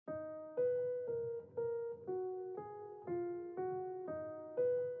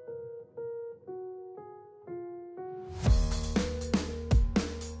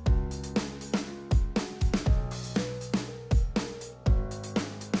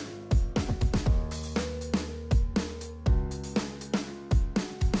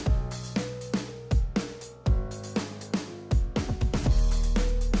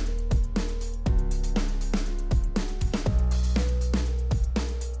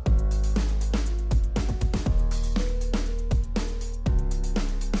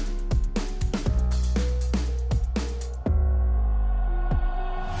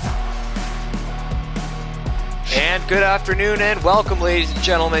Good afternoon and welcome, ladies and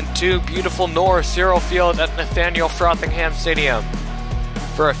gentlemen, to beautiful North Zero Field at Nathaniel Frothingham Stadium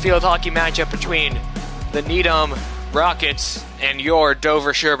for a field hockey matchup between the Needham Rockets and your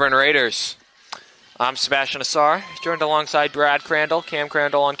Dover-Sherborn Raiders. I'm Sebastian Assar, joined alongside Brad Crandall, Cam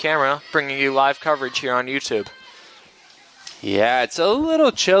Crandall on camera, bringing you live coverage here on YouTube. Yeah, it's a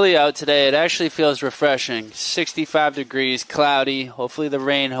little chilly out today. It actually feels refreshing. 65 degrees, cloudy. Hopefully the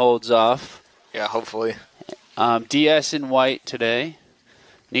rain holds off. Yeah, hopefully. DS in white today.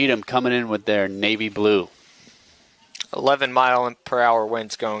 Needham coming in with their navy blue. 11-mile-per-hour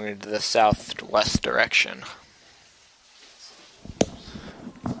winds going into the southwest direction.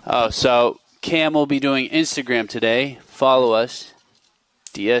 Oh, so Cam will be doing Instagram today. Follow us.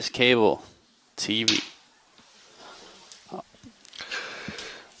 DS Cable TV.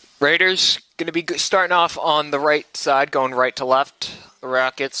 Raiders going to be starting off on the right side, going right to left. The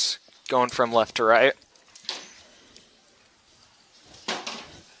Rockets going from left to right.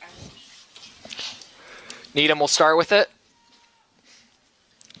 Needham will start with it.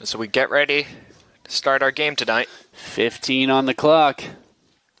 So we get ready to start our game tonight. 15 on the clock.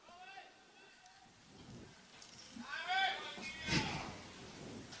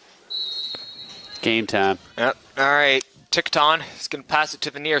 Game time. Yep. All right. Tickton is going to pass it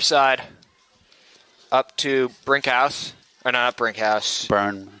to the near side. Up to Brinkhouse. Or not Brinkhouse.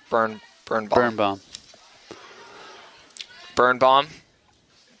 Birnbaum. Birnbaum.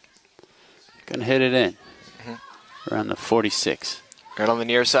 Gonna hit it in. Around the 46. Right on the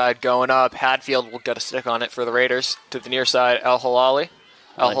near side going up. Hadfield will get a stick on it for the Raiders. To the near side, El Halali.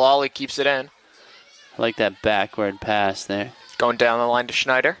 El Halali keeps it in. I like that backward pass there. Going down the line to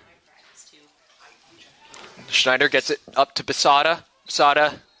Schneider. Schneider gets it up to Basada.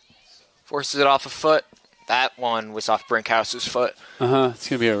 Basada forces it off a foot. That one was off Brinkhouse's foot. It's going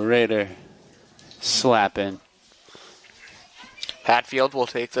to be a Raider slapping. Hadfield will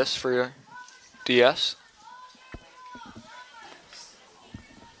take this for your DS.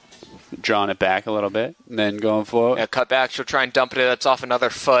 Drawing it back a little bit and then going forward. Yeah, cut back. She'll try and dump it. That's off another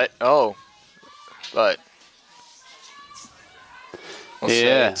foot. Oh. But. I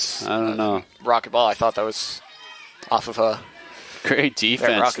don't know. Rocket ball. I thought that was off of a great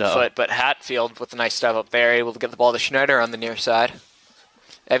defense, rocket though. Foot. But Hatfield with a nice step up there, able to get the ball to Schneider on the near side.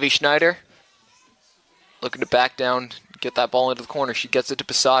 Evie Schneider looking to back down, get that ball into the corner. She gets it to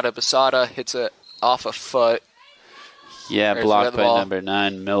Basada. Basada hits it off a foot. Yeah, There's blocked by number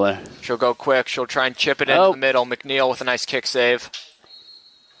 9, Miller. She'll go quick. She'll try and chip it into the middle. McNeil with a nice kick save.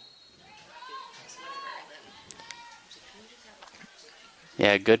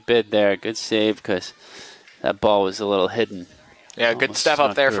 Yeah, good bid there. Good save because that ball was a little hidden. Yeah, good step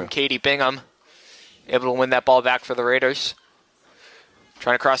up there from Katie Bingham. Able to win that ball back for the Raiders.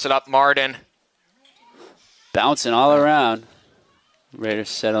 Trying to cross it up, Martin. Bouncing all around. Raiders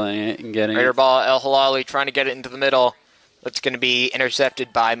settling it and getting Raider it. ball, El Halali trying to get it into the middle. That's going to be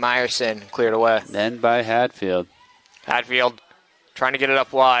intercepted by Meyerson. Cleared away. Then by Hadfield. Hadfield trying to get it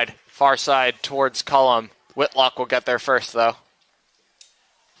up wide. Far side towards Cullum. Whitlock will get there first, though.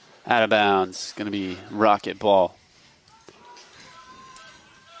 Out of bounds. Going to be Rocket ball.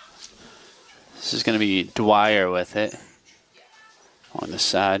 This is going to be Dwyer with it. On the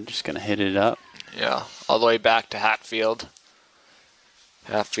side. Just going to hit it up. Yeah, all the way back to Hatfield.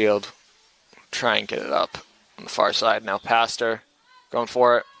 Hatfield try and get it up on the far side. Now Pastor going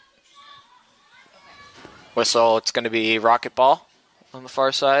for it. Whistle, it's going to be Rocket ball on the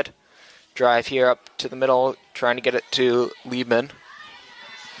far side. Drive here up to the middle, trying to get it to Liebman.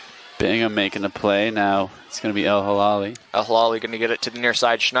 Bingham making a play. Now it's going to be El Halali. El Halali going to get it to the near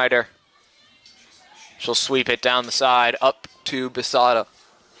side. Schneider. She'll sweep it down the side up to Basada.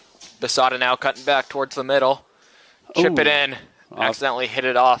 Basada now cutting back towards the middle. Chip it in. Accidentally hit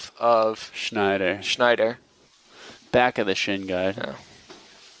it off of Schneider. Back of the shin guard. Yeah.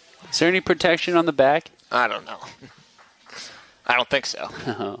 Is there any protection on the back? I don't know. I don't think so.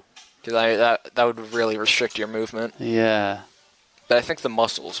 Because that would really restrict your movement. Yeah. But I think the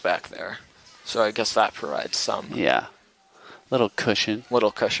muscle's back there. So I guess that provides some. Yeah. Little cushion.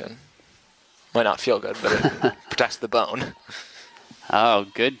 Might not feel good, but it protects the bone. Oh,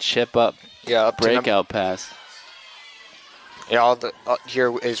 good chip up. Yeah, up breakout pass. Yeah,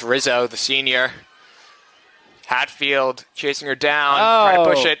 here is Rizzo, the senior. Hatfield chasing her down, trying to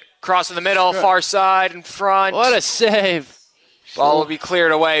push it across in the middle, far side, in front. What a save. Ball will be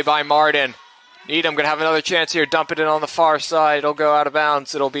cleared away by Martin. Needham going to have another chance here. Dump it in on the far side. It'll go out of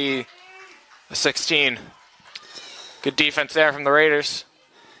bounds. It'll be a 16. Good defense there from the Raiders.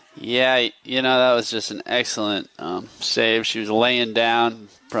 Yeah, that was just an excellent save. She was laying down,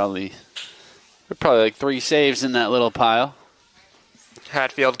 probably Probably like 3 saves in that little pile.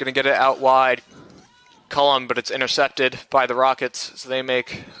 Hatfield going to get it out wide. Cullum, but it's intercepted by the Rockets, so they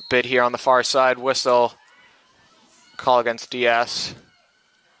make a bid here on the far side. Whistle. Call against DS.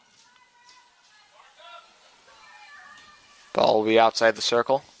 Ball will be outside the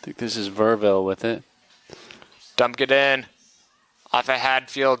circle. I think this is Verville with it. Dump it in. Off of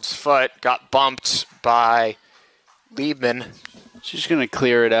Hadfield's foot. Got bumped by Liebman. She's going to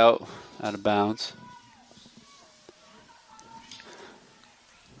clear it out of bounds.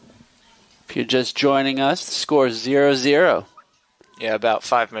 If you're just joining us, the score is 0-0. Yeah, about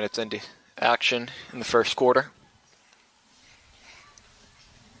 5 minutes into action in the first quarter.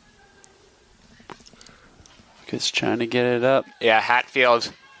 Just trying to get it up. Yeah,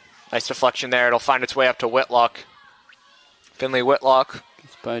 Hatfield. Nice deflection there. It'll find its way up to Whitlock. Finley Whitlock.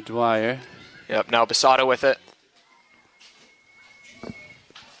 It's by Dwyer. Yep, now Bisada with it.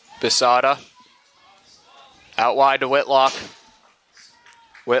 Bisada. Out wide to Whitlock.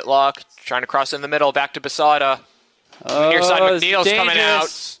 Whitlock trying to cross in the middle. Back to Bisada. Near side, McNeil's coming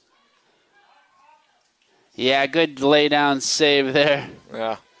out. Yeah, good lay down save there.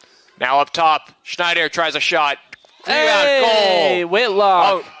 Yeah. Now up top, Schneider tries a shot. Hey, goal.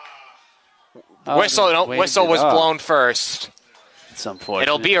 Whitlock. Whistle was blown first. It's unfortunate.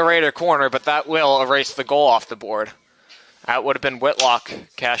 It'll be a Raider corner, but that will erase the goal off the board. That would have been Whitlock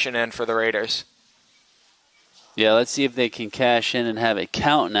cashing in for the Raiders. Yeah, let's see if they can cash in and have it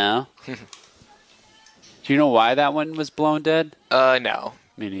count now. Do you know why that one was blown dead? No.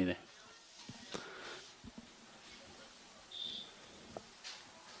 Me neither.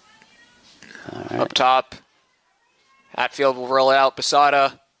 All right. Up top, Hatfield will roll it out.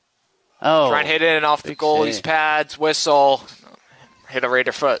 Bisada. Try and hit it in off the goalie's pads. Whistle. Hit a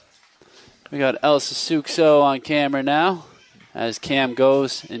Raider foot. We got Elsa Sukso on camera now. As Cam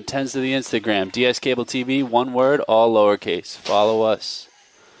goes, intends to the Instagram. DS Cable TV, one word, all lowercase. Follow us.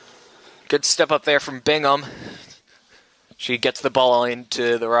 Good step up there from Bingham. She gets the ball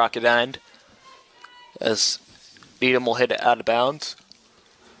into the Rocket end. As Needham will hit it out of bounds.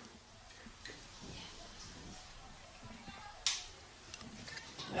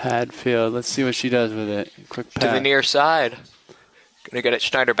 Hadfield, let's see what she does with it. Quick pass. To the near side. Going to get it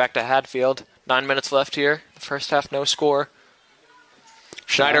Schneider back to Hadfield. 9 minutes left here. The first half, no score.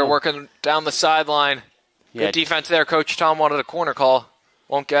 Schneider working down the sideline. Good defense there. Coach Tom wanted a corner call.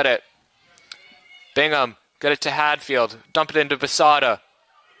 Won't get it. Bingham, get it to Hadfield. Dump it into Bisada.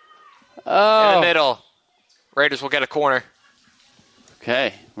 In the middle. Raiders will get a corner.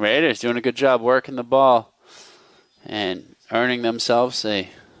 Okay, Raiders doing a good job working the ball and earning themselves a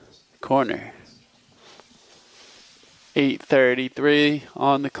corner. 8:33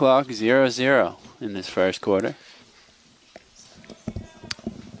 on the clock, 0-0 in this first quarter.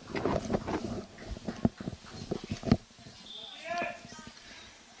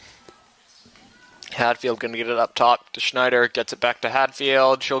 Hadfield going to get it up top to Schneider. Gets it back to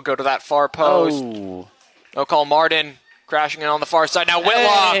Hadfield. She'll go to that far post. Oh. No call. Martin crashing in on the far side. Now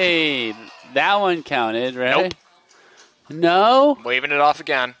Whitlock. Hey, that one counted, right? Nope. No? Waving it off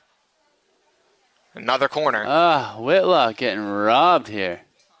again. Another corner. Whitlock getting robbed here.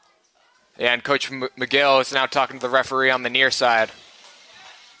 Yeah, and Coach McGill is now talking to the referee on the near side.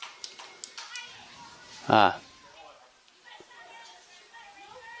 The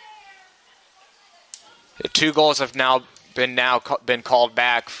 2 goals have now been called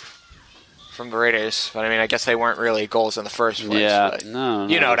back from the Raiders. But I mean, I guess they weren't really goals in the first place. Yeah, no.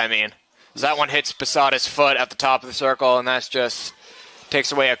 You know what I mean. That one hits Bisada's foot at the top of the circle, and that's just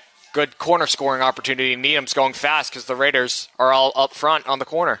takes away a good corner scoring opportunity. Needham's going fast because the Raiders are all up front on the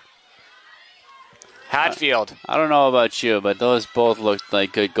corner. Hadfield. I don't know about you, but those both looked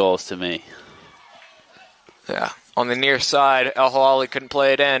like good goals to me. Yeah. On the near side, El Halali couldn't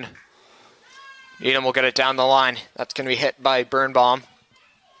play it in. Needham will get it down the line. That's going to be hit by Birnbaum.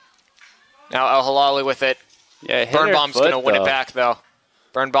 Now El Halali with it. Yeah, Birnbaum's going to win it back, though.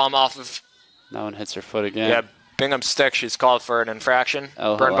 Birnbaum off of... That one hits her foot again. Yeah, Bingham's stick. She's called for an infraction.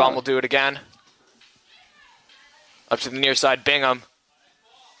 Birnbaum will do it again. Up to the near side, Bingham.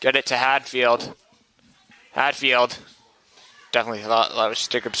 Get it to Hadfield. Hadfield. Definitely thought that was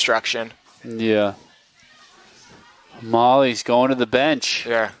stick obstruction. Yeah. Molly's going to the bench.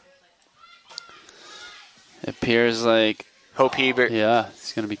 Yeah. It appears like... Hope Hebert. Yeah,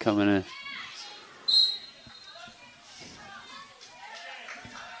 he's going to be coming in.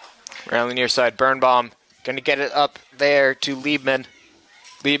 Around the near side, Birnbaum going to get it up there to Liebman.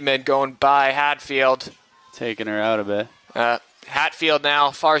 Liebman going by Hadfield. Taking her out a bit. Hatfield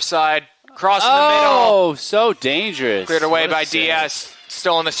now, far side, cross in the middle. Oh, so dangerous. Cleared away by DS.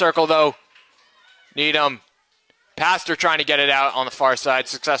 Still in the circle, though. Needham. Pastor trying to get it out on the far side.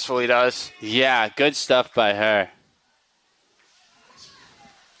 Successfully does. Yeah, good stuff by her.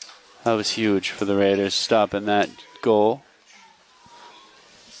 That was huge for the Raiders, stopping that goal.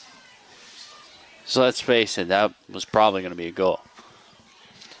 So let's face it, that was probably going to be a goal.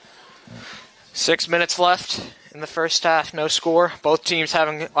 6 minutes left in the first half. No score. Both teams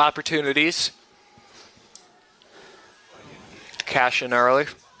having opportunities. Cash in early.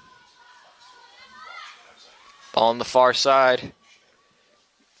 Ball on the far side.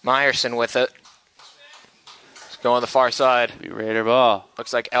 Meyerson with it. Let's go on the far side. Be Raider ball.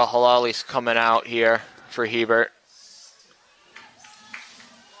 Looks like El Halali's coming out here for Hebert.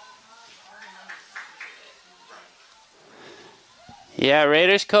 Yeah,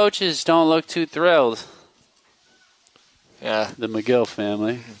 Raiders coaches don't look too thrilled. Yeah. The McGill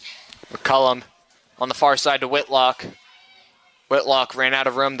family. McCullum on the far side to Whitlock. Whitlock ran out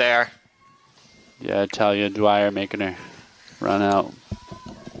of room there. Yeah, Talia Dwyer making her run out.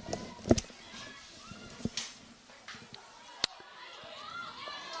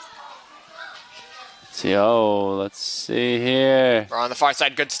 Let's see here. We're on the far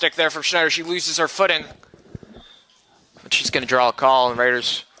side. Good stick there from Schneider. She loses her footing. But she's going to draw a call, and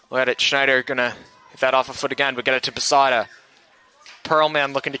Raiders let it. Schneider going to hit that off a foot again, but get it to Posada.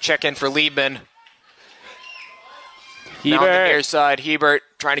 Perlman looking to check in for Liebman. Now on the near side, Hebert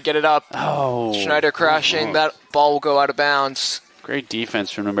trying to get it up. Oh. Schneider crashing. That ball will go out of bounds. Great defense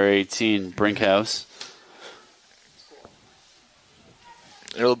from number 18, Brinkhouse.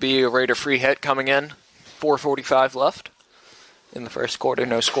 It'll be a Raider free hit coming in. 4:45 left in the first quarter.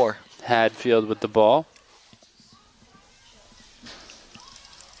 No score. Hadfield with the ball.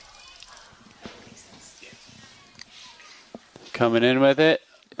 Coming in with it.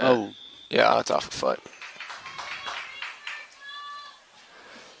 Oh. Yeah, it's off a foot.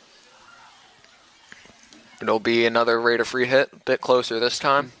 It'll be another Raider free hit, a bit closer this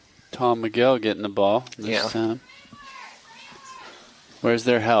time. Tom McGill getting the ball this time. Where's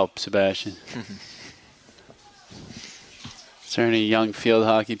their help, Sebastian? Is there any young field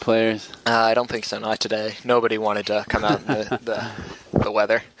hockey players? I don't think so, not today. Nobody wanted to come out in the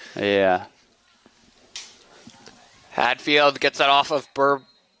weather. Yeah. Hadfield gets that off of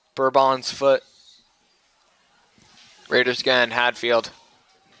Bourbon's foot. Raiders again, Hadfield.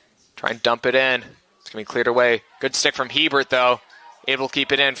 Try and dump it in. It's going to be cleared away. Good stick from Hebert, though. Able to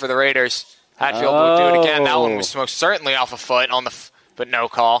keep it in for the Raiders. Hadfield will do it again. That one was most certainly off a foot, but no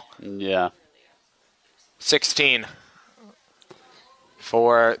call. Yeah. 16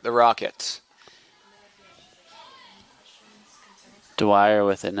 for the Rockets. Dwyer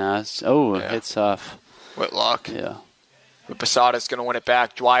with it now. Hits off. Whitlock. Yeah. But Posada's going to win it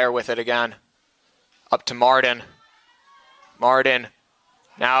back. Dwyer with it again. Up to Martin. Martin.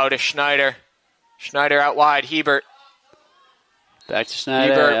 Now to Schneider. Schneider out wide. Hebert. Back to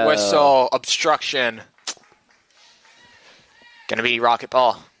Schneider. Hebert, whistle, obstruction. Going to be Rocket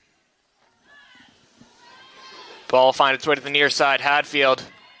ball. Ball find its way to the near side. Hadfield.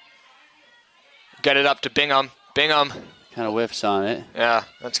 Get it up to Bingham. Bingham. Kind of whiffs on it. Yeah,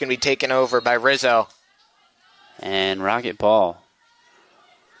 that's going to be taken over by Rizzo. And Rocket ball.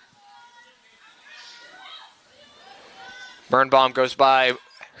 Birnbaum goes by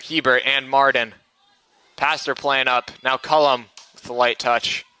Hebert and Martin. Pastor playing up. Now Cullum with the light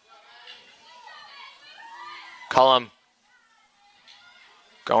touch. Cullum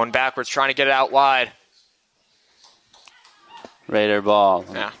going backwards, trying to get it out wide. Raider ball.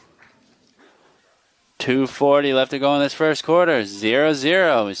 Yeah. 2:40 left to go in this first quarter.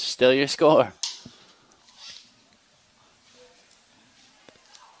 0-0 is still your score.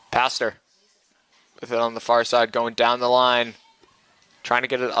 Pastor with it on the far side, going down the line, trying to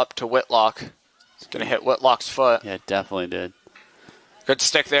get it up to Whitlock. It's going to hit Whitlock's foot. Yeah, it definitely did. Good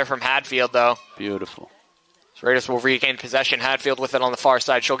stick there from Hadfield, though. Beautiful. So Raiders will regain possession. Hadfield with it on the far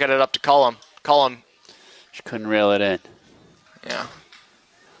side. She'll get it up to Cullum. Cullum. She couldn't reel it in. Yeah.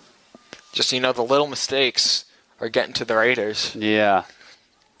 Just, the little mistakes are getting to the Raiders. Yeah.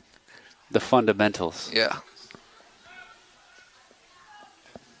 The fundamentals. Yeah.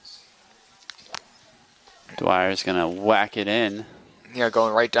 Dwyer's going to whack it in. Yeah,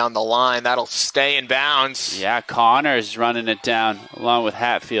 going right down the line. That'll stay in bounds. Yeah, Connor's running it down along with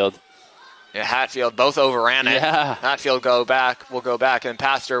Hatfield. Yeah, Hatfield both overran it. Yeah. Hatfield will go back, and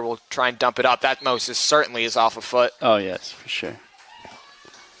Pastor will try and dump it up. That most certainly is off a foot. Oh, yes, for sure.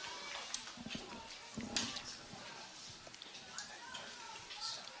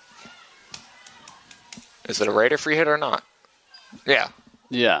 Is it a Raider free hit or not? Yeah.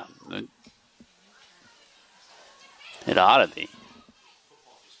 Yeah. It ought to be.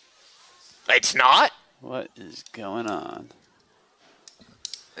 It's not? What is going on?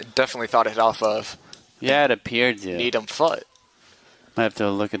 I definitely thought it off of Yeah, it appeared to. Needham foot. Might have to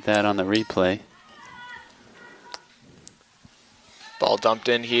look at that on the replay. Ball dumped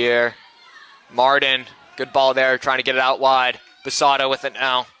in here. Martin, good ball there, trying to get it out wide. Basada with it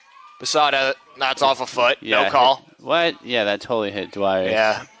now. Basada, that's off a foot. Yeah, No call. What? Yeah, that totally hit Dwyer.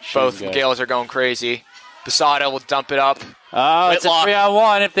 Yeah, both Gales are going crazy. Basada will dump it up. Oh, Whitlock. It's a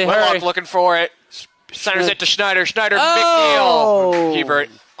 3-on-1 if they hurry. Whitlock looking for it. Centers it to Schneider. Schneider, Oh! McNeil. Hebert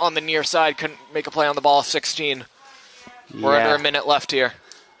on the near side couldn't make a play on the ball. 16. We're under a minute left here.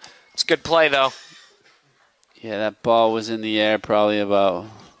 It's a good play, though. Yeah, that ball was in the air probably about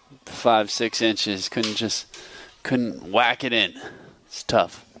 5-6 inches. Couldn't whack it in. It's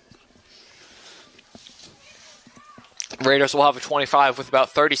tough. Raiders will have a 25 with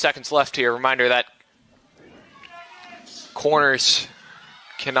about 30 seconds left here. Reminder that corners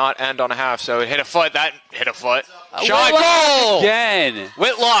cannot end on a half, so it hit a foot. That hit a foot. Shot goal! Again.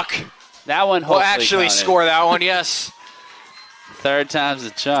 Whitlock That one will hopefully actually counted. score that one, yes. Third time's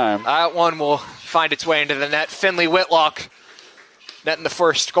the charm. That one will find its way into the net. Finley Whitlock netting the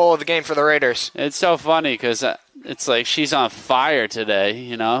first goal of the game for the Raiders. It's so funny because it's like she's on fire today,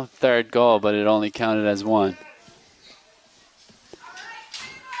 you know? Third goal, but it only counted as one.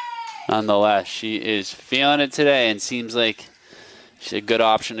 Nonetheless, she is feeling it today and seems like she's a good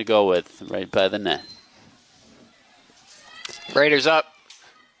option to go with right by the net. Raiders up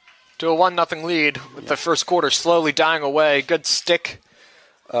to a 1-0 lead with the first quarter slowly dying away. Good stick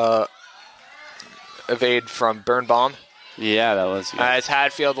evade from Birnbaum. Yeah, that was good. As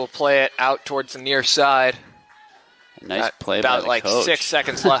Hadfield will play it out towards the near side. Nice play by about the like coach. 6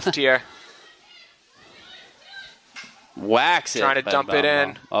 seconds left here. Wax it. Trying to by dump it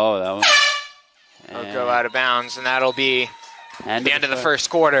in. Oh, that one. It'll go out of bounds, and that'll be the end of the first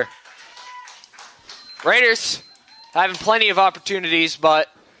quarter. Raiders having plenty of opportunities, but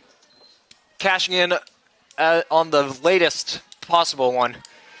cashing in on the latest possible one.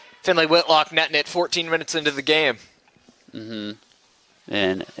 Finley Whitlock netting it 14 minutes into the game. Mm-hmm.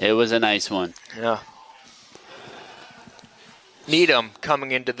 And it was a nice one. Yeah. Needham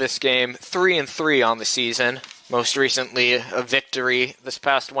coming into this game 3-3 on the season. Most recently, a victory this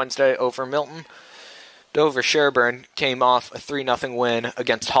past Wednesday over Milton. Dover-Sherborn came off a 3-0 win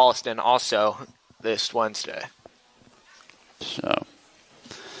against Holliston also this Wednesday. So,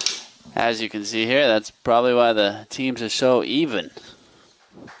 as you can see here, that's probably why the teams are so even.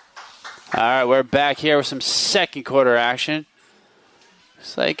 All right, we're back here with some second quarter action.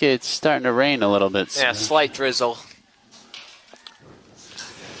 Looks like it's starting to rain a little bit. Yeah, slight drizzle.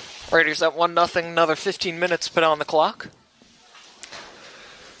 Raiders at 1-0, another 15 minutes put on the clock.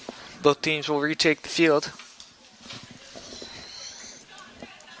 Both teams will retake the field.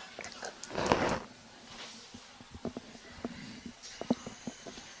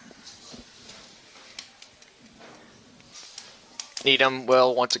 Needham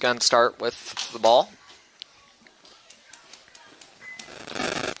will once again start with the ball.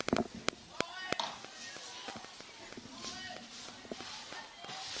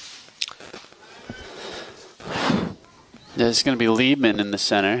 There's going to be Liebman in the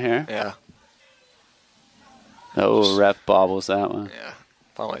center here. Yeah. Oh, ref bobbles that one. Yeah.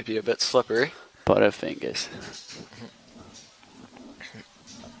 That might be a bit slippery. Butterfingers.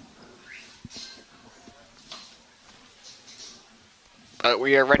 But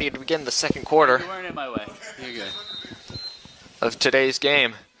we are ready to begin the second quarter. You weren't in my way. You're good. Of today's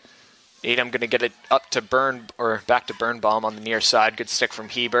game. Needham going to get it up to back to Birnbaum on the near side. Good stick from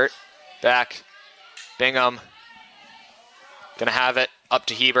Hebert. Back. Bingham. Going to have it up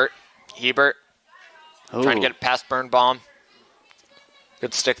to Hebert. Hebert Ooh. trying to get it past Birnbaum.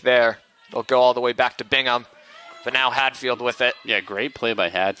 Good stick there. They'll go all the way back to Bingham. But now Hadfield with it. Yeah, great play by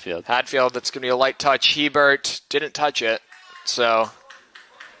Hadfield. Hadfield, that's going to be a light touch. Hebert didn't touch it. So,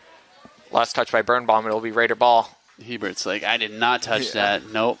 last touch by Birnbaum, it'll be Raider ball. Hebert's like, I did not touch that.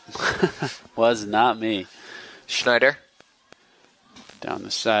 Nope. Was not me. Schneider. Down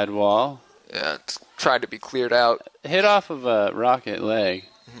the side wall. Yeah, it's tried to be cleared out. Hit off of a rocket leg.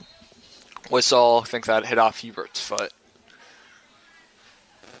 Whistle, I think that hit off Hebert's foot.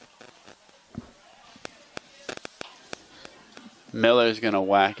 Miller's going to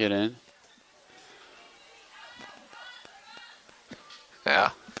whack it in. Yeah.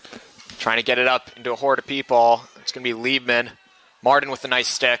 Trying to get it up into a horde of people. It's going to be Liebman. Martin with a nice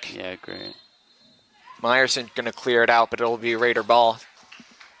stick. Yeah, great. Meyerson going to clear it out, but it'll be Raider ball.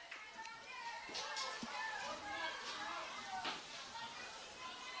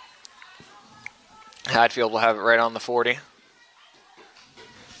 Hadfield will have it right on the 40.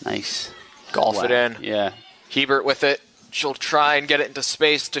 Nice. Golf it in. Yeah. Hebert with it. She'll try and get it into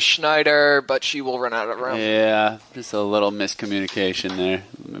space to Schneider, but she will run out of room. Yeah, just a little miscommunication there.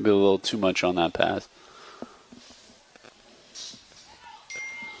 Maybe a little too much on that pass.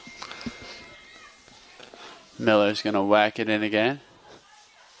 Miller's going to whack it in again.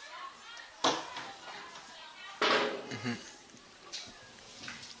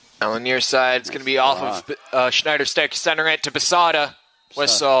 Now on the near side, it's going to be off of Schneider's stick. Center it to Basada.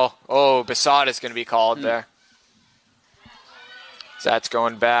 Whistle. Oh, Basada's going to be called there. So that's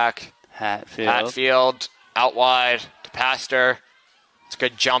going back. Hatfield out wide to Pastor. It's a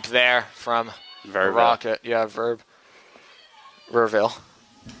good jump there from Verville. Rocket. Yeah, Verville.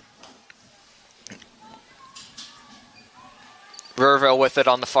 Verville with it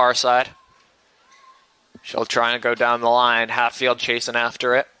on the far side. She'll try and go down the line. Hatfield chasing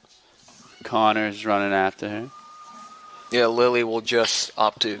after it. Connor's running after her. Yeah, Lily will just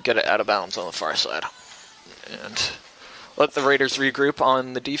opt to get it out of bounds on the far side. And let the Raiders regroup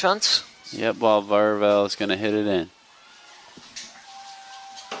on the defense. Yep, while Verville is going to hit it in.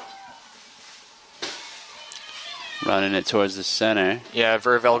 Running it towards the center. Yeah,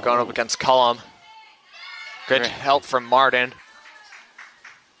 Verville going up against Cullum. Good help from Martin.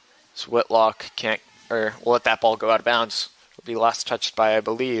 So Whitlock will let that ball go out of bounds. It'll be last touched by, I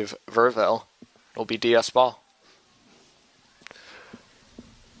believe, Verville. It'll be DS ball.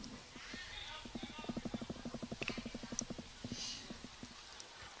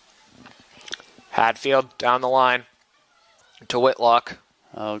 Hatfield down the line to Whitlock.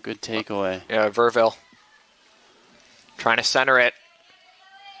 Oh, good takeaway. Yeah, Verville trying to center it.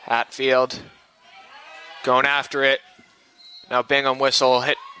 Hatfield going after it. Now Bingham whistle,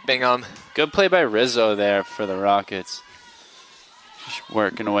 hit Bingham. Good play by Rizzo there for the Rockets. Just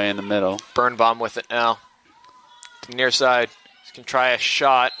working away in the middle. Birnbaum with it now. To the near side. He's going to try a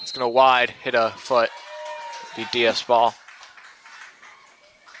shot. It's going to wide, hit a foot. Be DS ball.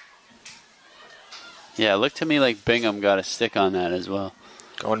 Yeah, it looked to me like Bingham got a stick on that as well.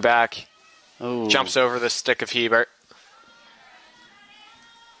 Going back. Oh. Jumps over the stick of Hebert.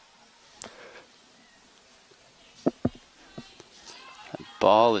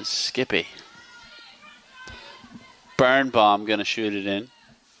 Ball is skippy. Birnbaum going to shoot it in.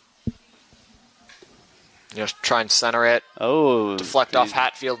 Just try and center it. Oh. Deflect off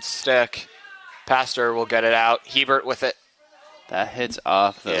Hatfield's stick. Pastor will get it out. Hebert with it. That hits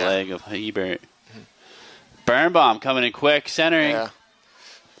off the leg of Hebert. Birnbaum coming in quick, centering. Yeah.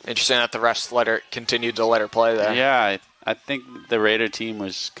 Interesting that the refs continued to let her play there. Yeah, I think the Raider team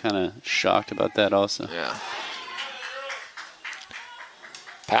was kind of shocked about that also. Yeah.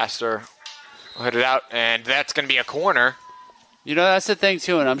 Pastor will hit it out, and that's going to be a corner. You know, that's the thing,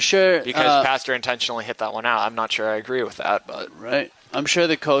 too, and I'm sure... Because Pastor intentionally hit that one out. I'm not sure I agree with that, but... Right. I'm sure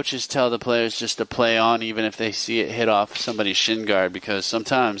the coaches tell the players just to play on even if they see it hit off somebody's shin guard, because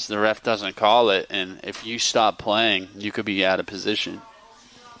sometimes the ref doesn't call it, and if you stop playing, you could be out of position.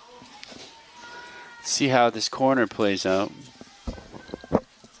 Let's see how this corner plays out.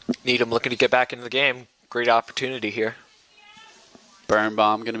 Needham looking to get back into the game. Great opportunity here.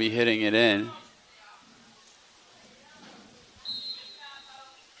 Birnbaum going to be hitting it in.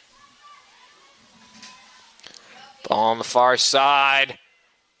 Ball on the far side.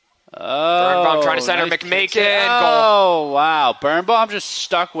 Oh, Birnbaum trying to center McMakin. Goal. Oh, wow. Birnbaum just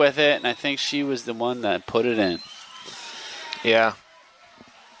stuck with it, and I think she was the one that put it in. Yeah.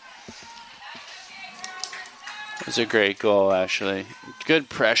 It was a great goal, actually. Good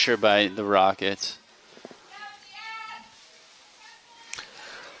pressure by the Rockets.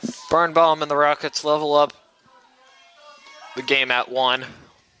 Birnbaum and the Rockets level up the game at 1.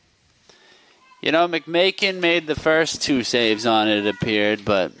 You know, McMakin made the first 2 saves on it, it appeared,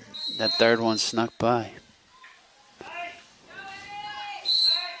 but that third one snuck by.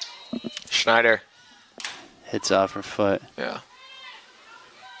 Schneider. Hits off her foot. Yeah.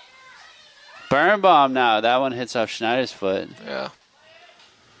 Birnbaum now. That one hits off Schneider's foot. Yeah.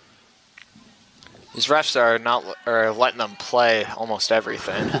 These refs are letting them play almost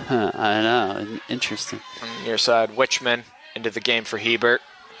everything. I know. Interesting. On the near side, Wichman into the game for Hebert.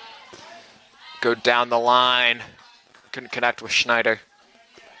 Go down the line. Couldn't connect with Schneider.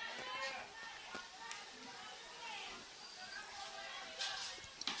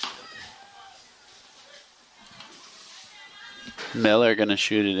 Miller going to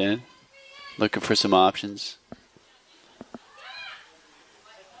shoot it in. Looking for some options.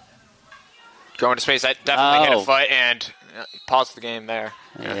 Going to space. That definitely hit a foot and paused the game there.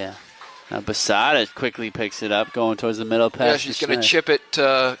 Yeah. Now Basada quickly picks it up, going towards the middle pass. Yeah, she's going to chip it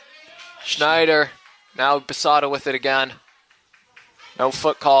to Schneider. Now Basada with it again. No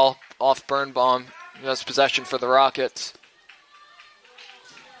foot call off Birnbaum. That's possession for the Rockets.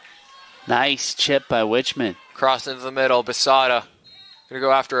 Nice chip by Wichman. Cross into the middle. Besada going to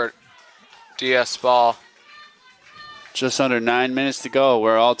go after a DS ball. Just under 9 minutes to go.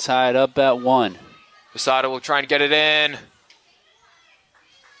 We're all tied up at 1. Besada will try and get it in.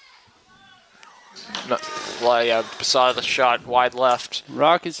 No, well, yeah, Besada shot wide left.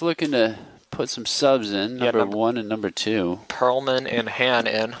 Rockets looking to put some subs in, number 1 and number 2. Perlman and Han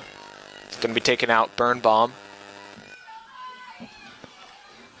in. It's going to be taking out Birnbaum.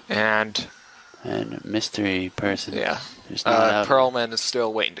 And mystery person. Yeah. Not Perlman is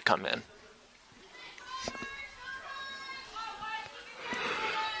still waiting to come in.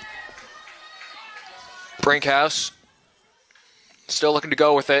 Brinkhouse still looking to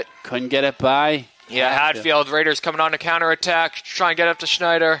go with it. Couldn't get it by. Yeah, Hadfield. Raiders coming on to counterattack. Try and get up to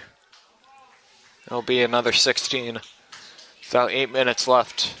Schneider. It'll be another 16. About 8 minutes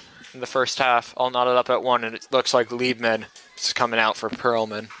left in the first half. All knotted up at 1, and it looks like Liebman is coming out for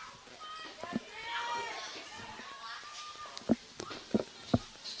Perlman.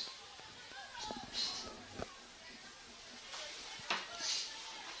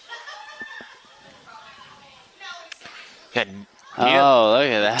 Oh, look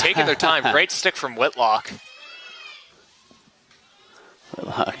at that. Taking their time. Great stick from Whitlock.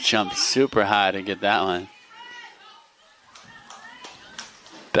 Whitlock jumped super high to get that one.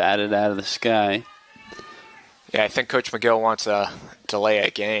 Batted out of the sky. Yeah, I think Coach McGill wants to delay a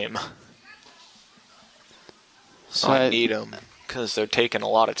game. So I need them because they're taking a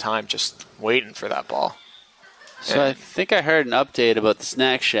lot of time just waiting for that ball. So I think I heard an update about the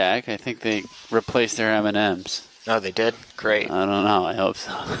Snack Shack. I think they replaced their M&Ms. Oh, they did? Great. I don't know. I hope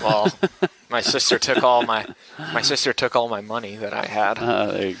so. Well, my sister took all my money that I had.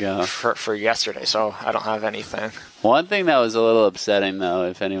 Oh, there you go. For yesterday, so I don't have anything. One thing that was a little upsetting, though,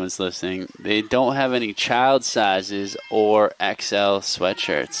 if anyone's listening, they don't have any child sizes or XL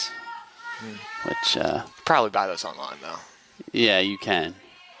sweatshirts. Which probably buy those online, though. Yeah, you can.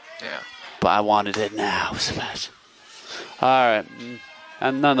 Yeah. But I wanted it now, Sebastian. All right.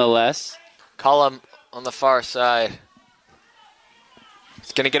 And nonetheless, Cullum on the far side.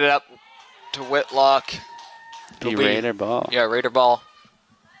 He's going to get it up to Whitlock. Be Raider ball. Yeah, Raider ball.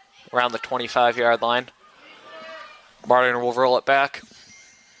 Around the 25-yard line. Martin will roll it back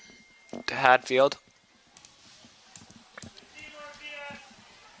to Hadfield.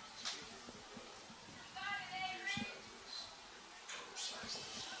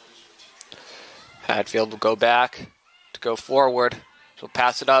 Hadfield will go back to go forward. He'll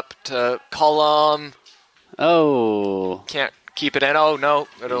pass it up to Cullum. Oh. Can't keep it in. Oh, no.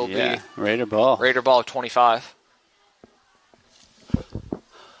 It'll be Raider ball. Raider ball 25.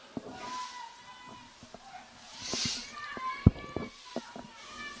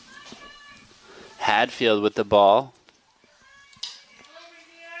 Hadfield with the ball.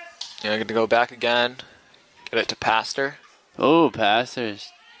 Yeah, going to go back again. Get it to Pastor. Oh, Pastors.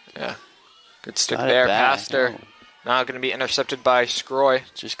 Yeah. Good stick there, Pastor. Oh. Now going to be intercepted by Scroy.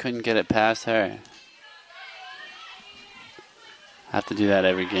 Just couldn't get it past her. Have to do that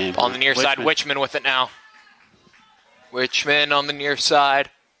every game. On the near side, Wichman with it now. Wichman on the near side.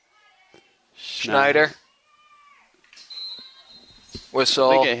 Schneider. Whistle.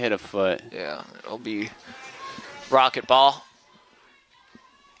 I think it hit a foot. Yeah, it'll be rocket ball.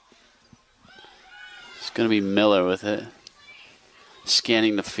 It's going to be Miller with it.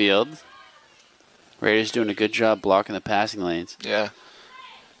 Scanning the field. Raiders doing a good job blocking the passing lanes. Yeah.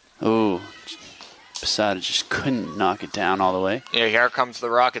 Ooh. Posada just couldn't knock it down all the way. Yeah, here comes the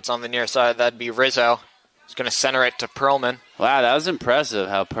Rockets on the near side. That'd be Rizzo. He's going to center it to Perlman. Wow, that was impressive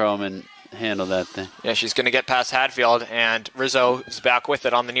how Perlman handled that thing. Yeah, she's going to get past Hadfield, and Rizzo is back with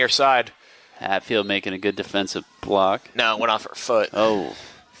it on the near side. Hadfield making a good defensive block. No, it went off her foot. Oh.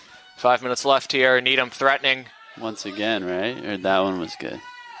 5 minutes left here. Needham threatening. Once again, right? Or that one was good.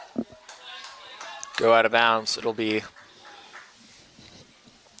 Go out of bounds. It'll be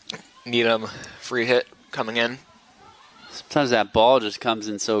Needham free hit coming in. Sometimes that ball just comes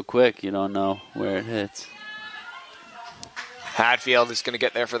in so quick you don't know where it hits. Hadfield is going to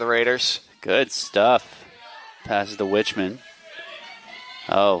get there for the Raiders. Good stuff. Passes to Wichman.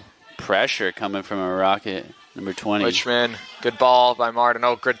 Oh, pressure coming from a Rocket, number 20. Wichman, good ball by Martin.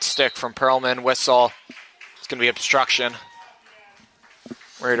 Oh, good stick from Perlman. Whistle. It's going to be obstruction.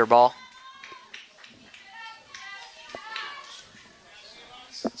 Raider ball.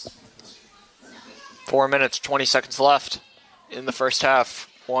 Four minutes, 20 seconds left in the first half.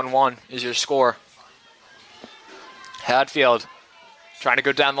 1-1 is your score. Hadfield trying to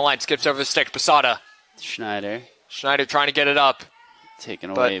go down the line. Skips over the stick. Posada. Schneider. Schneider trying to get it up. taken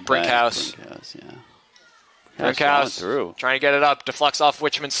away but by Brinkhouse. Brinkhouse, yeah. Brinkhouse through. trying to get it up, deflects off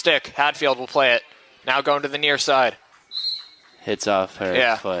Wichman's stick. Hadfield will play it. Now going to the near side. Hits off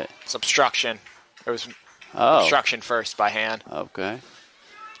her foot. It's obstruction. It was Oh. obstruction first by hand. Okay.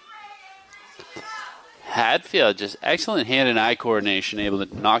 Hadfield, just excellent hand and eye coordination, able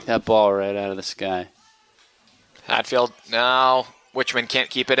to knock that ball right out of the sky. Hadfield, now Wichman can't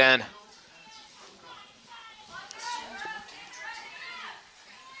keep it in.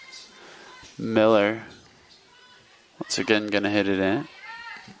 Miller, once again, going to hit it in.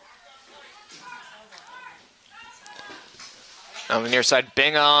 On the near side,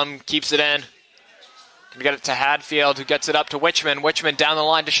 Bingham keeps it in. Gonna get it to Hadfield, who gets it up to Wichman. Wichman down the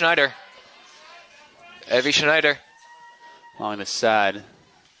line to Schneider. Evie Schneider. Along the side.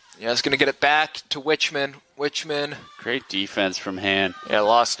 Yeah, it's gonna get it back to Wichman. Wichman. Great defense from Han. Yeah,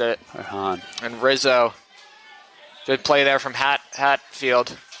 lost it. Or Han. And Rizzo. Good play there from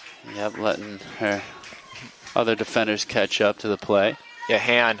Hatfield. Yep, letting her other defenders catch up to the play. Yeah,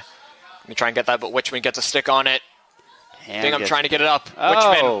 Han. Gonna try and get that, but Wichman gets a stick on it. Han Bingham trying to get it up. Oh,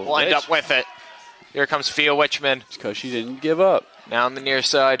 Wichman will end up with it. Here comes Fia Wichman. Because she didn't give up. Now on the near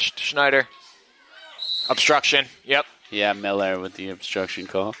side, Schneider. Obstruction, yep. Yeah, Miller with the obstruction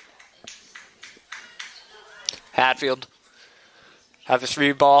call. Hadfield. Have the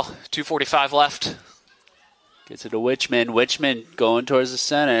 3 ball, 2:45 left. Gets it to Wichman. Wichman going towards the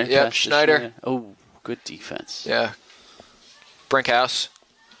center. Yep, Schneider. Oh, good defense. Yeah. Brinkhouse.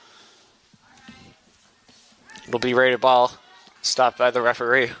 It'll be rated ball. Stopped by the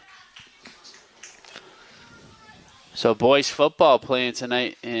referee. So boys football playing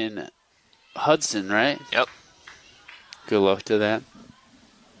tonight in Hudson, right? Yep. Good luck to that.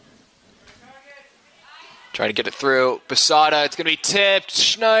 Trying to get it through. Basada, it's going to be tipped.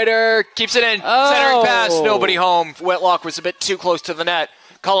 Schneider keeps it in. Oh. Centering pass, nobody home. Whitlock was a bit too close to the net.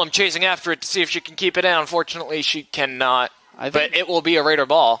 Cullum chasing after it to see if she can keep it in. Unfortunately, she cannot. But it will be a Raider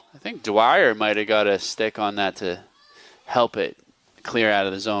ball. I think Dwyer might have got a stick on that to help it clear out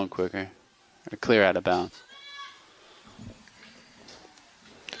of the zone quicker. Or clear out of bounds.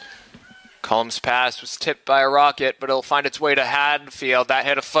 Cullum's pass was tipped by a Rocket, but it'll find its way to Hadfield. That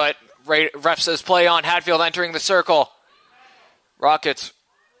hit a foot. Ref says play on. Hadfield entering the circle. Rockets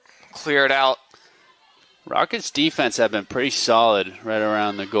clear it out. Rockets' defense have been pretty solid right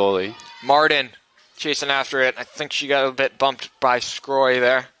around the goalie. Martin chasing after it. I think she got a bit bumped by Scroy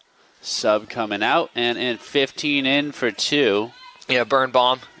there. Sub coming out, and in 15 in for 2. Yeah, burn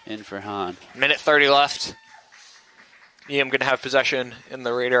bomb. In for Han. Minute 30 left. Needham going to have possession in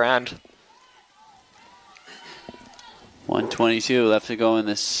the Raider end. 1:22 left to go in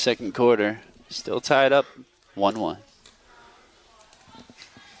the second quarter. Still tied up 1-1.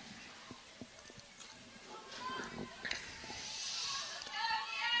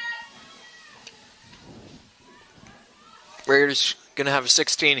 Raiders going to have a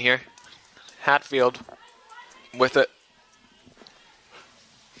 16 here. Hatfield with it.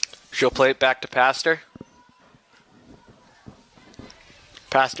 She'll play it back to Pastor.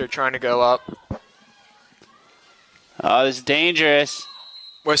 Pastor trying to go up. Oh, this is dangerous.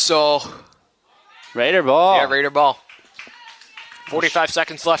 Whistle. Raider ball. Yeah, Raider ball. 45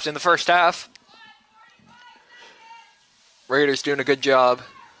 seconds left in the first half. Raiders doing a good job.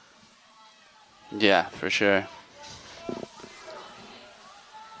 Yeah, for sure.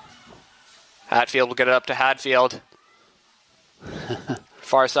 Hatfield will get it up to Hadfield.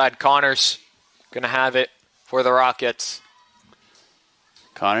 Far side, Connors going to have it for the Rockets.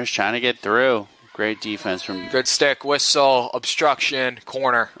 Connors trying to get through. Great defense from... Good stick, whistle, obstruction,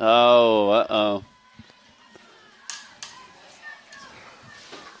 corner. Oh, uh-oh.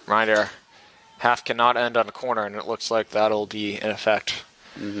 Reminder, half cannot end on a corner, and it looks like that'll be in effect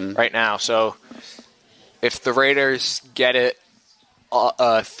right now. So if the Raiders get it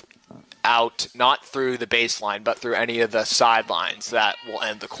out, not through the baseline, but through any of the sidelines, that will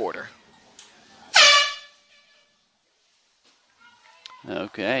end the quarter.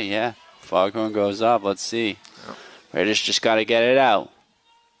 Okay, yeah. Foghorn goes up. Let's see. Raiders just got to get it out.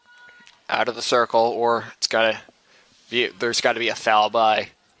 Out of the circle, or it's got to be. There's got to be a foul by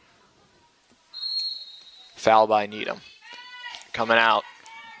Needham. Coming out.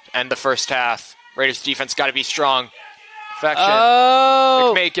 End the first half. Raiders defense got to be strong. Affection.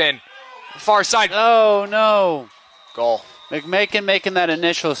 Oh! McMakin. Far side. Oh, no. Goal. McMakin making that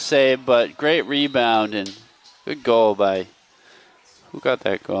initial save, but great rebound and good goal by... Who got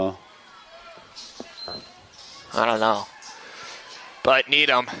that goal? I don't know. But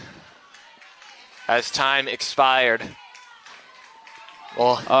Needham, as time expired,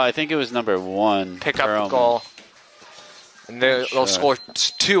 will I think it was number 1. pick up Perlman. the goal. And they'll score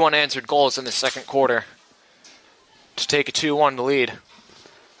 2 unanswered goals in the second quarter to take a 2-1 lead.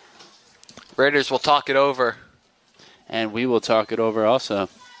 Raiders will talk it over. And we will talk it over also.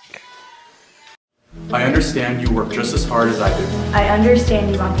 I understand you work just as hard as I do. I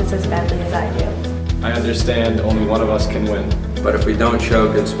understand you want this as badly as I do. I understand only one of us can win. But if we don't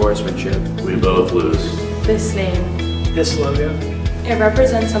show good sportsmanship, we both lose. This name. This logo. It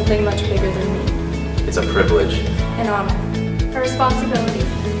represents something much bigger than me. It's a privilege. An honor. A responsibility.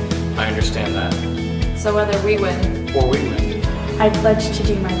 I understand that. So whether we win or we win, I pledge to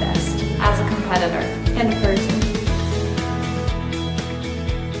do my best. As a competitor. And a person.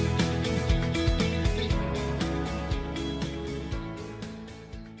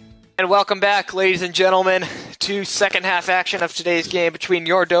 And welcome back, ladies and gentlemen, to second half action of today's game between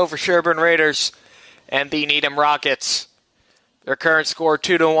your Dover-Sherborn Raiders and the Needham Rockets. Their current score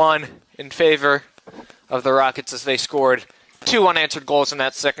 2-1 in favor of the Rockets as they scored 2 unanswered goals in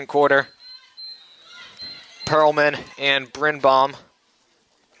that second quarter. Perlman and Brinbaum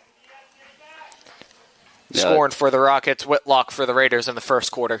scoring for the Rockets, Whitlock for the Raiders in the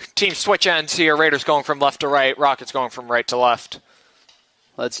first quarter. Team switch ends here, Raiders going from left to right, Rockets going from right to left.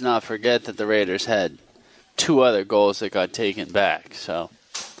 Let's not forget that the Raiders had 2 other goals that got taken back, so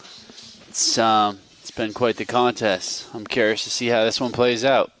it's been quite the contest. I'm curious to see how this one plays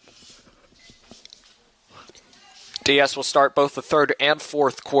out. DS will start both the third and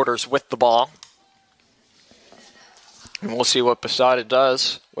fourth quarters with the ball. And we'll see what Posada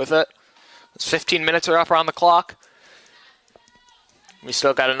does with it. 15 minutes are up on the clock. We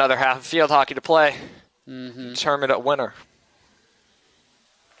still got another half of field hockey to play. Determine a winner.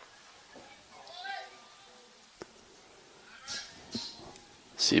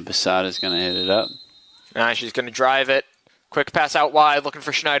 See, Posada's going to hit it up. She's going to drive it. Quick pass out wide, looking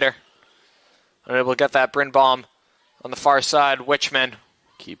for Schneider. Unable to get that. Brinbaum on the far side. Wichman.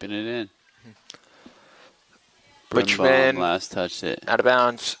 Keeping it in. Wichman. Last touched it. Out of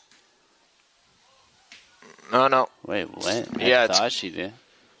bounds. No. Wait, what? Yeah, I thought she did.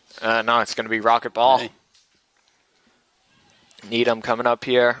 No, it's going to be rocket ball. Hey. Needham coming up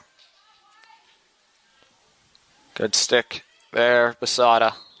here. Good stick there.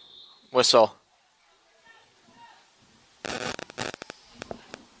 Posada. Whistle.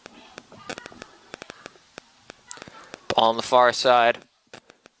 Ball on the far side.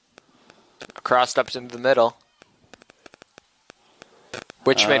 Crossed up into the middle.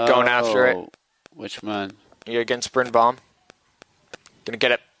 Wichman going after it. Wichman. You're against Brinbaum. Gonna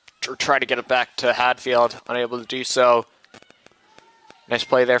get it, try to get it back to Hadfield. Unable to do so. Nice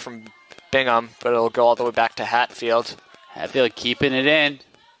play there from Bingham, but it'll go all the way back to Hatfield. Hatfield keeping it in.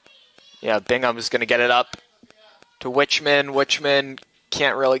 Yeah, Bingham is gonna get it up to Wichman. Wichman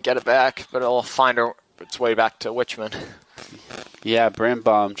can't really get it back, but it'll find its way back to Wichman. Yeah,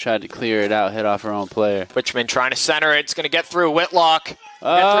 Brinbaum tried to clear it out, hit off her own player. Wichman trying to center it. It's going to get through Whitlock. Get through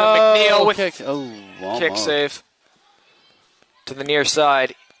McNeil with kick save. To the near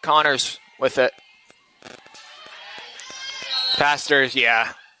side. Connors with it. Pastors,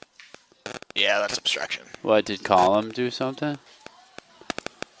 yeah. Yeah, that's obstruction. What, did Column do something?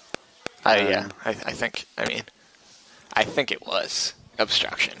 Yeah, I think it was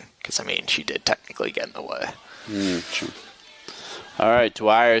obstruction. Because, she did technically get in the way. True. All right,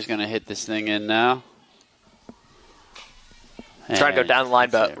 Dwyer's going to hit this thing in now. Trying to go down the line,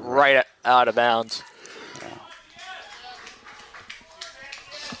 but right out of bounds.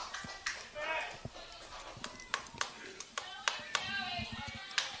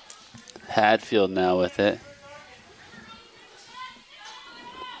 Hadfield now with it.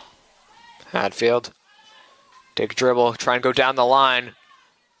 Hadfield. Take a dribble, try and go down the line.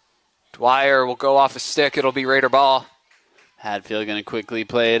 Dwyer will go off a stick. It'll be Raider ball. Hadfield going to quickly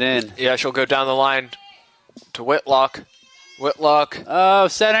play it in. Yeah, she'll go down the line to Whitlock. Whitlock. Oh,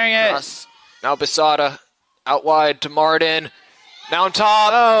 centering it. Cross. Now Posada. Out wide to Martin. Now on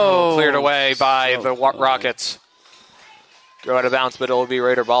top. Oh. Cleared away by the Rockets. Go out of bounds, but it'll be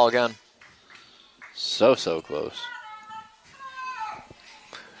Raider ball again. So close.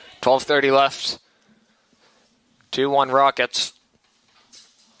 12:30 left. 2-1 Rockets.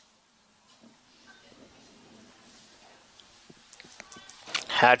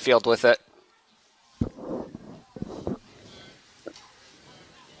 Hadfield with it.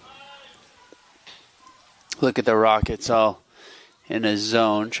 Look at the Rockets all in a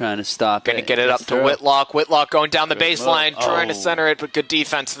zone trying to stop it. Going to get it up to Whitlock. Whitlock going down the baseline, trying to center it, but good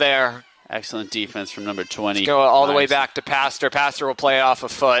defense there. Excellent defense from number 20. Let's go all the way back to Pastor. Pastor will play off a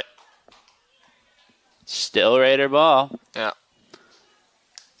foot. Still Raider ball. Yeah.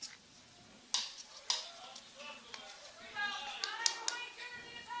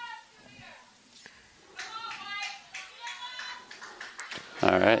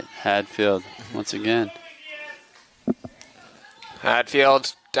 All right, Hadfield once again.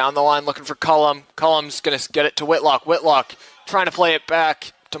 Hadfield down the line looking for Cullum. Cullum's going to get it to Whitlock. Whitlock trying to play it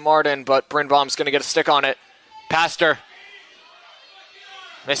back to Martin, but Brynbaum's going to get a stick on it. Pastor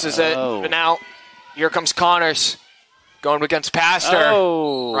misses it, but now here comes Connors going against Pastor.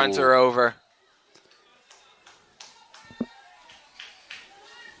 Runs her over.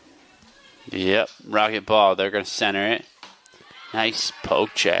 Yep, rocket ball. They're going to center it. Nice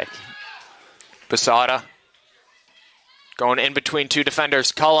poke check. Basada going in between two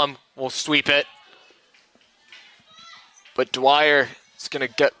defenders. Cullum will sweep it. But Dwyer is going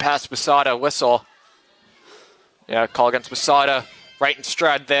to get past Basada. Whistle. Yeah, call against Basada. Right in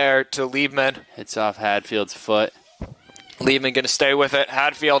stride there to Liebman. Hits off Hadfield's foot. Liebman going to stay with it.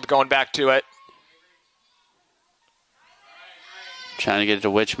 Hadfield going back to it. Trying to get it to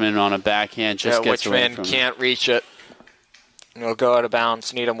Witchman on a backhand. Just gets away from Witchman can't reach it. It'll go out of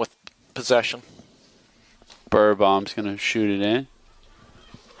bounds. Needham with possession. Burbaum's going to shoot it in.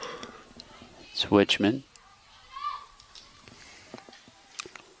 It's Witchman.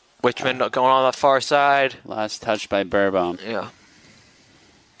 Witchman going on the far side. Last touch by Burbaum. Yeah.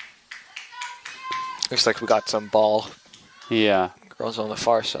 Looks like we got some ball. Yeah. Girls on the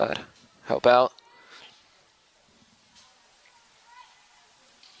far side. Help out.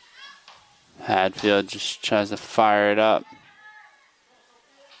 Hadfield just tries to fire it up.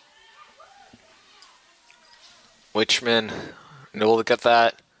 Witchman able to get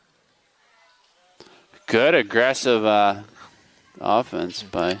that. Good aggressive offense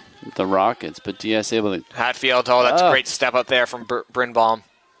by the Rockets, but DS able to... Hadfield, that's a great step up there from Brynbaum.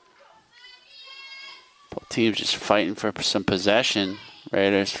 Both teams just fighting for some possession.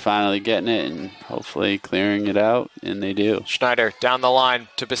 Raiders finally getting it and hopefully clearing it out, and they do. Schneider down the line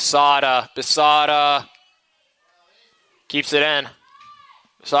to Basada. Basada keeps it in.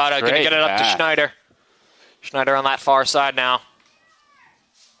 Basada going to get it up to Schneider. Schneider on that far side now.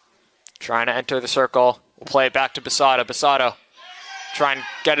 Trying to enter the circle. We'll play it back to Basada. Basada trying to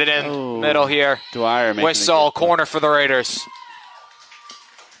get it in middle here. Dwyer making Whistle, corner for the Raiders.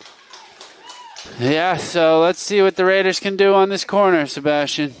 Yeah, so let's see what the Raiders can do on this corner,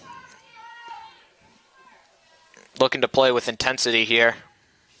 Sebastian. Looking to play with intensity here.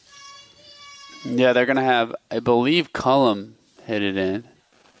 Yeah, they're going to have, I believe, Cullum hit it in.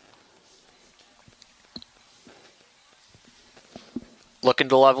 Looking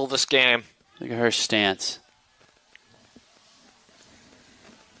to level this game. Look at her stance.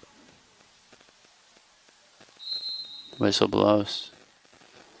 Whistle blows.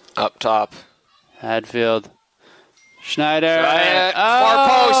 Up top. Hadfield. Schneider. Far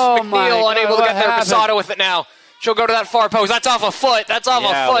post. McNeil unable to get there. Basada with it now. She'll go to that far post. That's off a foot. That's off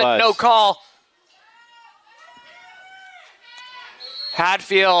a foot. No call.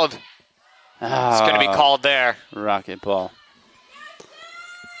 Hadfield. It's going to be called there. Rocket ball.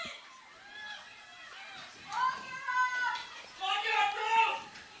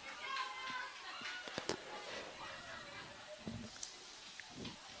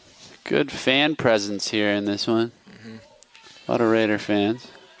 Good fan presence here in this one. A lot of Raider fans.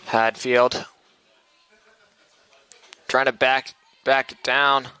 Hadfield trying to back it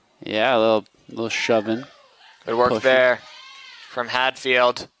down. Yeah, a little shoving. Good work there from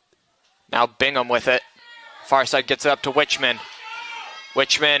Hadfield. Now Bingham with it. Far side gets it up to Witchman.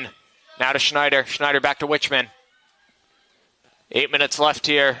 Witchman now to Schneider. Schneider back to Witchman. 8 minutes left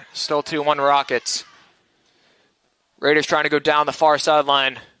here. Still 2-1 Rockets. Raiders trying to go down the far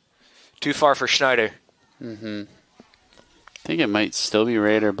sideline. Too far for Schneider. I think it might still be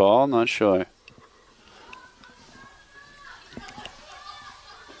Raider ball. Not sure.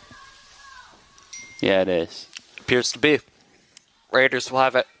 Yeah, it is. Appears to be. Raiders will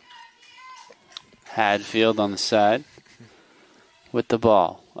have it. Hadfield on the side with the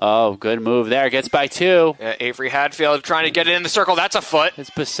ball. Oh, good move there. Gets by 2. Yeah, Avery Hadfield trying to get it in the circle. That's a foot. It's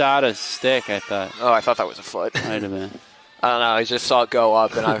Posada's stick, I thought. Oh, I thought that was a foot. Might have been. I don't know. I just saw it go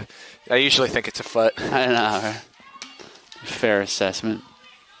up, and I usually think it's a foot. I don't know. Right? Fair assessment.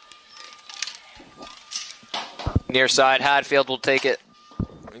 Near side, Hadfield will take it.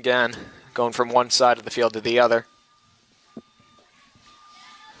 Again, going from one side of the field to the other.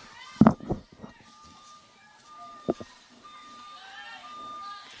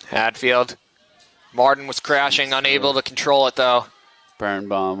 Hadfield. Martin was crashing, unable to control it, though.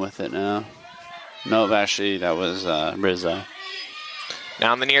 Birnbaum with it now. Nope, actually, that was Rizzo.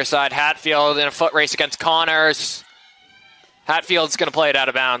 Now on the near side, Hatfield in a foot race against Connors. Hatfield's going to play it out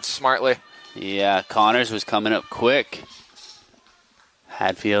of bounds smartly. Yeah, Connors was coming up quick.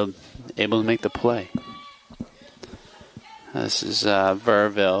 Hadfield able to make the play. This is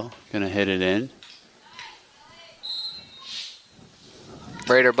Verville going to hit it in.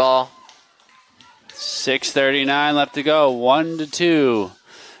 Raider ball. 6:39 left to go. 1-2.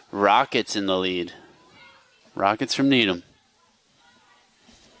 Rockets in the lead. Rockets from Needham.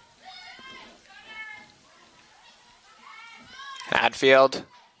 Hadfield.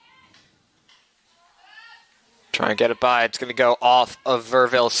 Try and get it by. It's going to go off of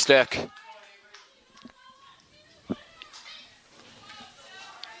Verville's stick.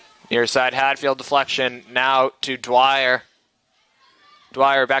 Near side Hadfield deflection. Now to Dwyer.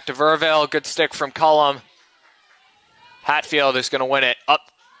 Dwyer back to Verville. Good stick from Cullum. Hatfield is going to win it.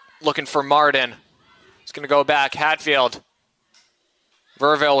 Up looking for Martin. It's going to go back. Hadfield.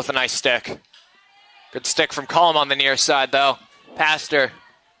 Verville with a nice stick. Good stick from Cullum on the near side, though. Pastor.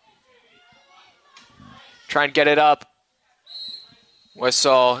 Try and get it up.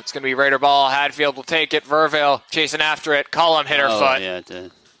 Whistle. It's going to be Raider ball. Hadfield will take it. Verville chasing after it. Cullum hit her foot. Yeah, it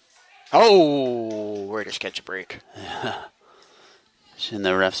did. Oh, Raiders catch a break. Yeah. She's in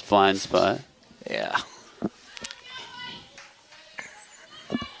the ref's blind spot. Yeah.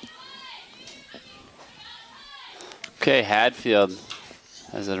 Okay, Hadfield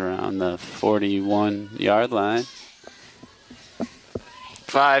has it around the 41-yard line.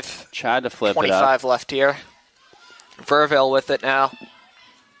 5. Tried to flip it 25 up. left here. Verville with it now.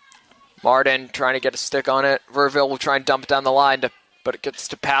 Martin trying to get a stick on it. Verville will try and dump it down the line, but it gets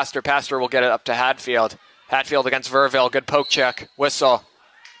to Pastor. Pastor will get it up to Hadfield. Hadfield against Verville. Good poke check. Whistle.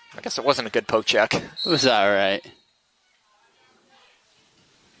 I guess it wasn't a good poke check. It was all right.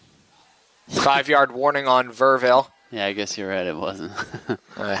 5-yard warning on Verville. Yeah, I guess you're right. It wasn't.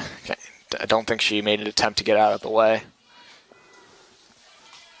 I don't think she made an attempt to get out of the way.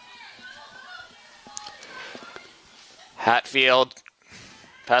 Hatfield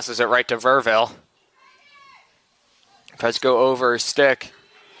passes it right to Verville. Tries to go over stick.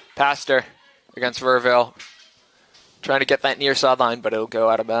 Pastor against Verville. Trying to get that near sideline, but it'll go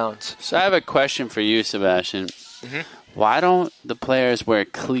out of bounds. So I have a question for you, Sebastian. Mm-hmm. Why don't the players wear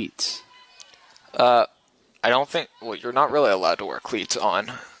cleats? I don't think... Well, you're not really allowed to wear cleats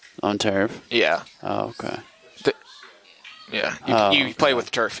on. On turf? Yeah. Oh, okay. Yeah. You play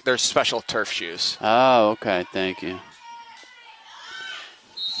with turf. There's special turf shoes. Oh, okay. Thank you.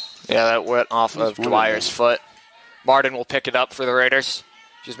 Yeah, that went off of Dwyer's foot. Martin will pick it up for the Raiders.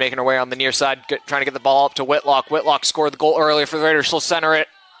 She's making her way on the near side, trying to get the ball up to Whitlock. Whitlock scored the goal earlier for the Raiders. She'll center it.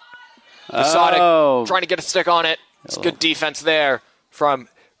 Posada trying to get a stick on it. It's good defense there from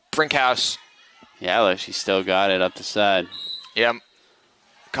Brinkhouse. Yeah, look, she still got it up the side. Yep.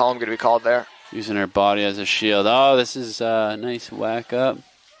 Column going to be called there. Using her body as a shield. Oh, this is a nice whack up.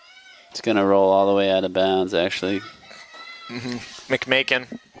 It's going to roll all the way out of bounds, actually. Mm-hmm.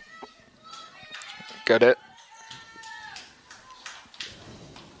 McMakin. Got it.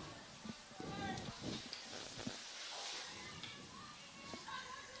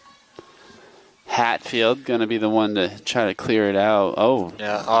 Hatfield going to be the one to try to clear it out. Oh.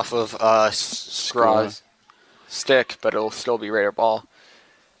 Yeah, off of Scraw's stick, but it'll still be Raider ball.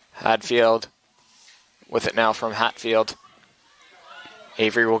 Hadfield with it now from Hatfield.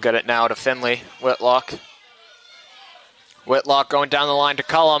 Avery will get it now to Finley. Whitlock. Whitlock going down the line to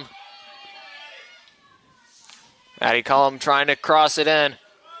Cullum. Addie Cullum trying to cross it in.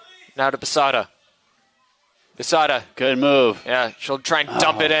 Now to Posada. Posada. Good move. Yeah, she'll try and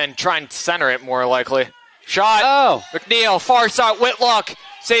dump it in. Try and center it more likely. Shot. Oh. McNeil. Far side. Whitlock.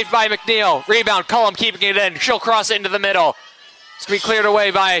 Saved by McNeil. Rebound. Cullum keeping it in. She'll cross it into the middle. It's going to be cleared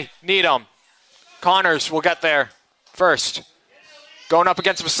away by Needham. Connors will get there first. Going up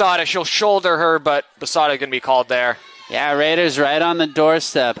against Posada. She'll shoulder her, but Posada going to be called there. Yeah, Raiders right on the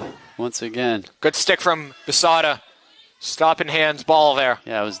doorstep once again. Good stick from Posada. Stopping hands ball there.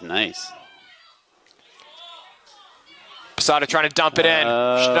 Yeah, it was nice. Posada trying to dump it in.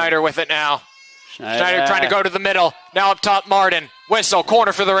 Schneider with it now. Schneider trying to go to the middle. Now up top, Martin. Whistle,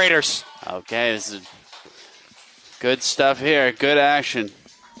 corner for the Raiders. Okay, this is good stuff here. Good action.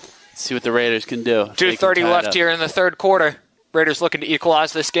 Let's see what the Raiders can do. 2:30 left here in the third quarter. Raiders looking to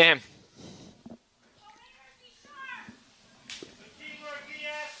equalize this game.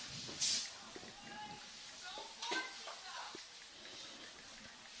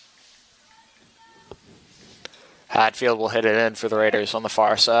 Hadfield will hit it in for the Raiders on the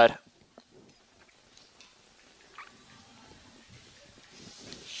far side.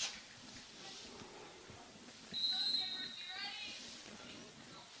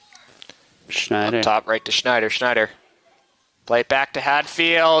 Schneider. Up top right to Schneider. Schneider. Play it back to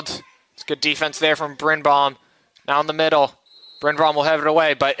Hadfield. It's good defense there from Brinbaum. Now in the middle. Brinbaum will have it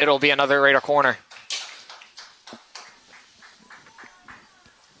away, but it'll be another Raider corner.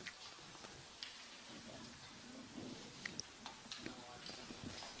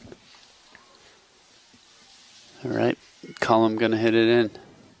 All right. Cullum going to hit it in.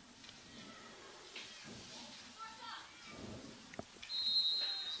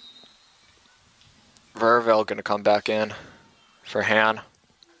 Verville going to come back in for Han.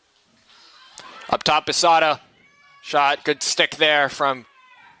 Up top, Bisada. Shot. Good stick there from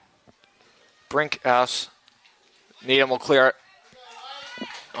Brinkhouse. Needham will clear it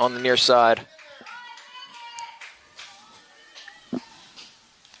on the near side.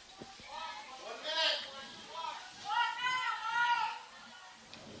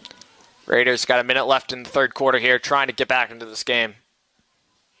 Raiders got a minute left in the third quarter here, trying to get back into this game.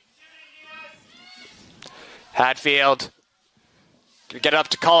 Hadfield. Gonna get it up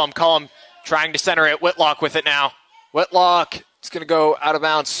to Cullum. Cullum trying to center it. Whitlock with it now. Whitlock is going to go out of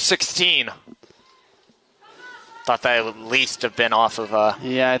bounds. 16. Thought that would at least have been off of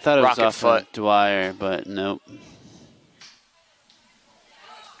yeah, I thought it was Rocket off foot. of Dwyer, but nope.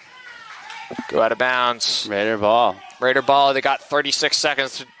 Go out of bounds. Raider ball. Raider ball. They got 36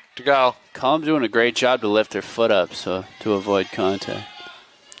 seconds to go. Cullum's doing a great job to lift their foot up so to avoid contact.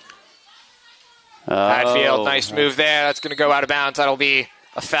 Hadfield, nice move there. That's going to go out of bounds. That'll be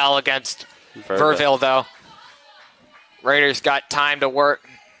a foul against Verville, though. Raiders got time to work.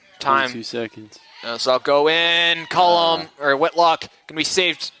 2 seconds. So I'll go in. Cullum, or Whitlock, going to be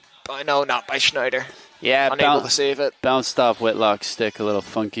saved by, no, not by Schneider. Yeah, unable to save it. Bounced off Whitlock's stick a little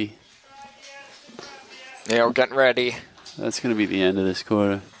funky. Yeah, we're getting ready. That's going to be the end of this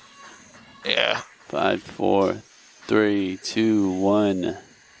quarter. Yeah. 5, 4, 3, 2, 1.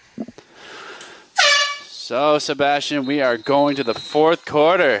 So, Sebastian, we are going to the fourth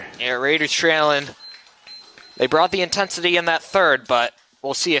quarter. Yeah, Raiders trailing. They brought the intensity in that third, but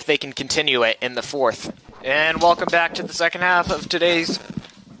we'll see if they can continue it in the fourth. And welcome back to the second half of today's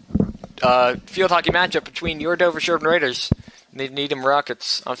field hockey matchup between your Dover-Sherborn Raiders and the Needham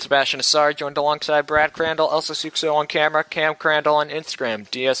Rockets. I'm Sebastian Assar, joined alongside Brad Crandall, Elsa Sukso on camera, Cam Crandall on Instagram,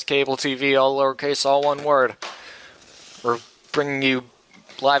 DS Cable TV, all lowercase, all one word. We're bringing you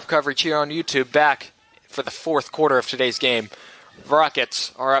live coverage here on YouTube back for the fourth quarter of today's game.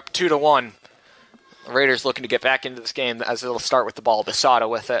 Rockets are up 2-1. The Raiders looking to get back into this game as it'll start with the ball. Bisada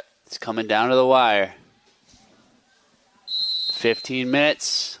with it. It's coming down to the wire. 15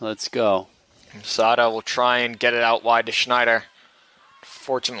 minutes. Let's go. Bisada will try and get it out wide to Schneider.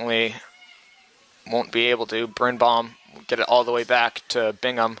 Fortunately, won't be able to. Brinbaum will get it all the way back to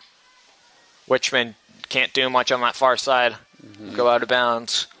Bingham. Wichman can't do much on that far side. Go out of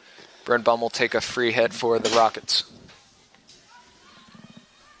bounds. Brinbaum will take a free hit for the Rockets.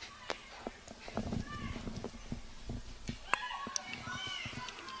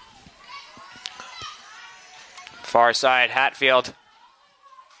 Far side, Hatfield.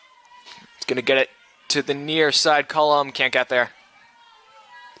 It's going to get it to the near side. Cullum can't get there.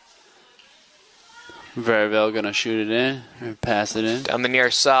 Verville going to shoot it in or pass it in. Down the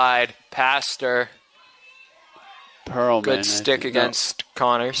near side, Pastor. Perlman. Good stick against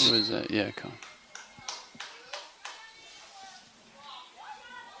Connors. Who is that? Yeah, Connors.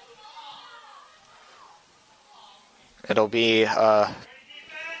 It'll be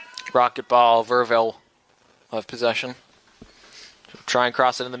rocket ball, Verville of possession. Try and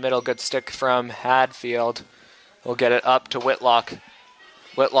cross it in the middle. Good stick from Hadfield. We'll get it up to Whitlock.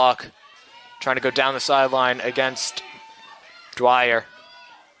 Whitlock trying to go down the sideline against Dwyer.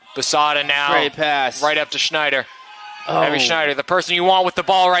 Bisada now. Great pass. Right up to Schneider. Oh. Heavy Schneider, the person you want with the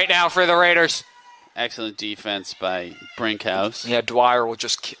ball right now for the Raiders. Excellent defense by Brinkhouse. Yeah, Dwyer will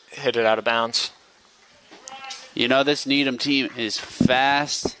just hit it out of bounds. You know, this Needham team is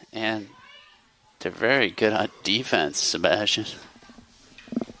fast and they're very good on defense, Sebastian.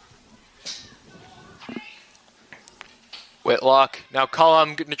 Whitlock. Now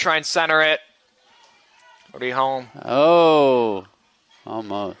Cullum going to try and center it. Already home. Oh,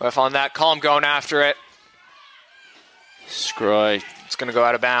 almost. If on that, Cullum going after it. Scroy. It's going to go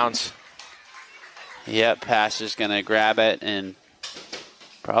out of bounds. Yep, Pastor's going to grab it and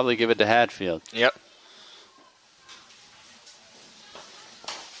probably give it to Hadfield. Yep.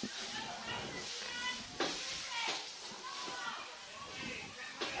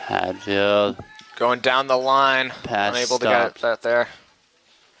 Hadfield. Going down the line. Pass Unable stopped. to get that there.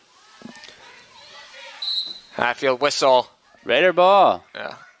 Hadfield whistle. Raider ball.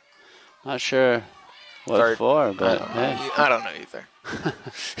 Yeah. Not sure what Third. for, but I hey. don't know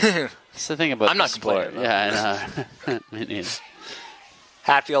either. That's the thing about I'm the not sport. complaining about Yeah, I know. Me neither.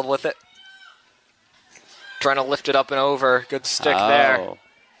 Hatfield with it. Trying to lift it up and over. Good stick there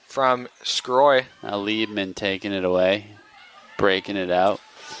from Scroy. Now Liebman taking it away. Breaking it out.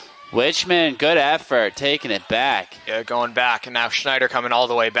 Wichman, good effort. Taking it back. Yeah, going back. And now Schneider coming all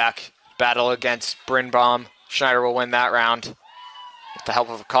the way back. Battle against Brinbaum. Schneider will win that round with the help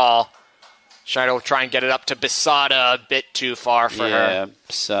of a call. Schneider will try and get it up to Bisada, a bit too far for her.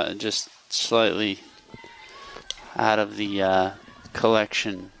 Yeah, just slightly out of the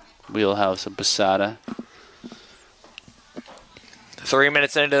collection wheelhouse of Bisada. 3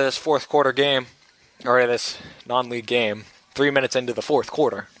 minutes into this fourth quarter game, or this non-league game. 3 minutes into the fourth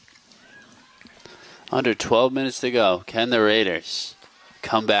quarter. Under 12 minutes to go. Can the Raiders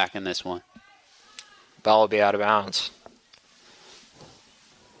come back in this one? Ball will be out of bounds.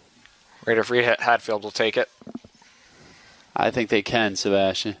 Raider free hit. Hadfield will take it. I think they can,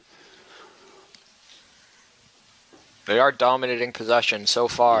 Sebastian. They are dominating possession so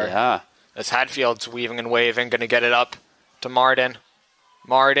far. Yeah. As Hadfield's weaving and waving, going to get it up to Martin.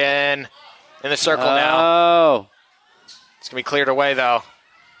 Martin in the circle now. Oh. It's going to be cleared away, though.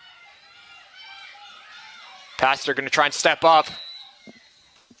 Pastor going to try and step up.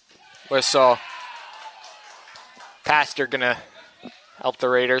 Whistle. Pastor going to help the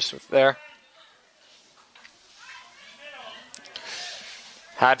Raiders with there.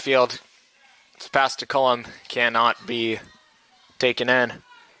 Hadfield, it's pass to Cullum, cannot be taken in.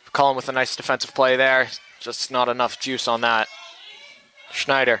 Cullum with a nice defensive play there. Just not enough juice on that.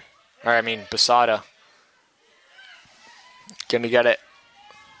 Bisada. Gonna get it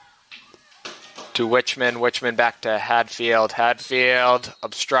to Wichman. Wichman back to Hadfield. Hadfield,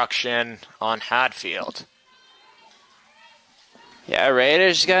 obstruction on Hadfield. Yeah,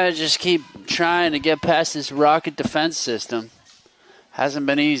 Raiders gotta just keep trying to get past this rocket defense system. Hasn't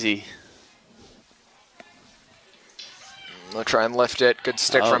been easy. They'll try and lift it. Good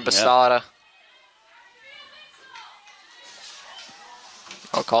stick from Yeah. Bisada.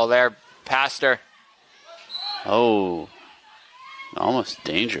 I'll call there. Pastor. Oh. Almost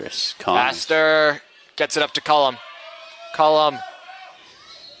dangerous. Pastor gets it up to Cullum. Cullum.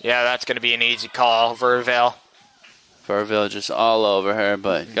 Yeah, that's going to be an easy call. Verville. Verville just all over her,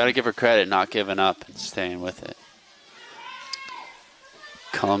 but got to give her credit not giving up and staying with it.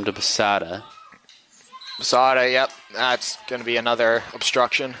 Cullum to Bisada. Bisada, yep. That's going to be another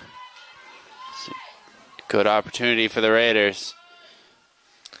obstruction. Good opportunity for the Raiders.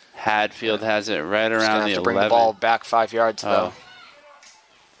 Hadfield has it right around the 11. Bring the ball back 5 yards, though.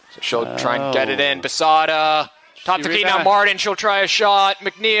 So she'll try and get it in. Bisada. Top the key now. Martin. She'll try a shot.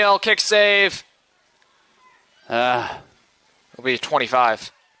 McNeil. Kick save. It'll be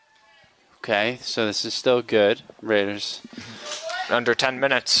 25. Okay, so this is still good. Raiders. Under 10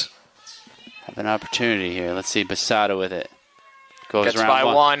 minutes. Have an opportunity here. Let's see. Bisada with it. Goes Gets around by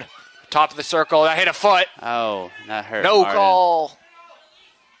one. Top of the circle. That hit a foot. Oh, that hurt. No Martin. call.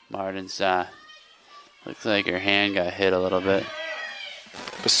 Martin's, looks like her hand got hit a little bit.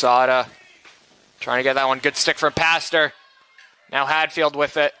 Bisada trying to get that one. Good stick from Pastor. Now Hadfield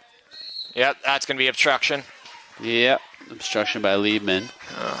with it. Yep, that's going to be obstruction. Yep, obstruction by Liebman.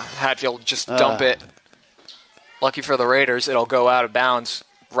 Hadfield just dump it. Lucky for the Raiders, it'll go out of bounds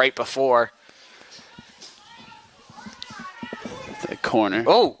right before. The corner.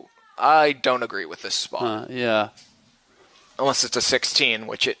 Oh, I don't agree with this spot. Yeah. Unless it's a 16,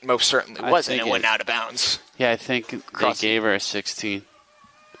 which it most certainly wasn't. It went out of bounds. Yeah, I think they gave her a 16.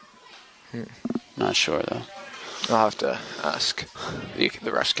 Not sure, though. I'll have to ask.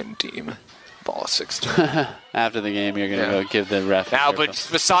 The rest can deem ball a 16. After the game, you're going to go give the ref. Now, but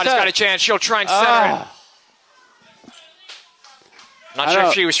Bisada's got a chance. She'll try and center it. Not sure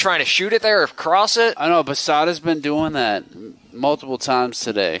if she was trying to shoot it there or cross it. I know, Bisada's been doing that multiple times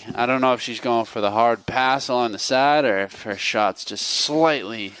today. I don't know if she's going for the hard pass along the side or if her shot's just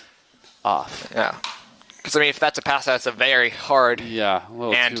slightly off. Yeah. Because, if that's a pass, that's a very hard. Yeah, a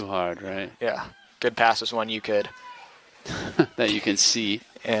little too hard, right? Yeah. Good pass is one you could. that you can see.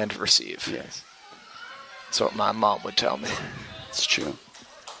 And receive. Yes. That's what my mom would tell me. It's true.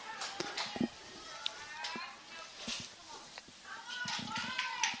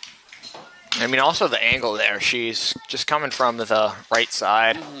 Also the angle there. She's just coming from the right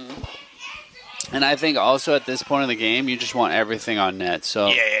side. And I think also at this point in the game, you just want everything on net. So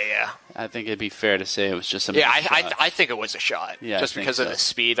Yeah. I think it'd be fair to say it was just a shot. I think it was a shot. Yeah, just because of the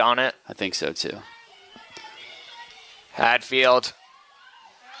speed on it. I think so, too. Hadfield.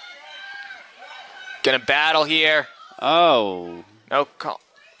 Gonna battle here. Oh. No call.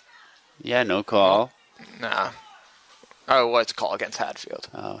 Yeah, no call. Nah. Oh, what's a call against Hadfield?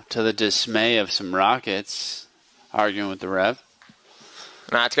 Oh, to the dismay of some Rockets arguing with the ref.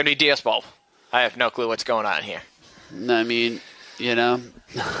 Nah, it's going to be DS ball. I have no clue what's going on here. You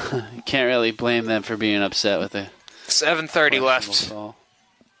can't really blame them for being upset with it. 7:30 left. Ball.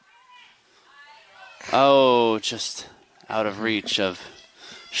 Oh, just out of reach of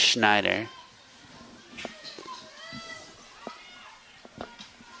Schneider.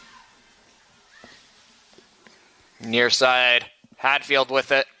 Near side, Hatfield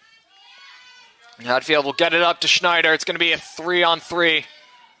with it. Hatfield will get it up to Schneider. It's going to be a 3-on-3,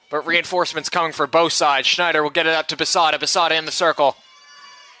 but reinforcements coming for both sides. Schneider will get it up to Basada. Basada in the circle.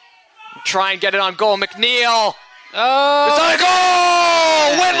 Try and get it on goal. McNeil. Oh! Basada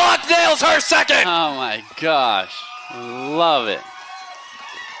goal! Whitlock nails her second! Oh my gosh. Love it.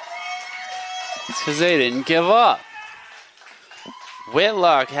 It's because they didn't give up.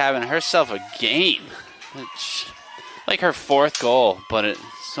 Whitlock having herself a game. It's like her 4th goal, but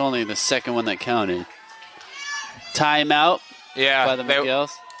it's only the 2nd one that counted. Timeout by the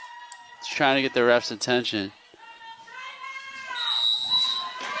McGills. Just trying to get the ref's attention.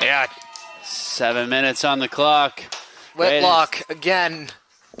 Yeah. 7 minutes on the clock. Whitlock, again,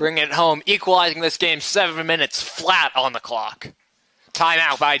 bringing it home. Equalizing this game 7 minutes flat on the clock.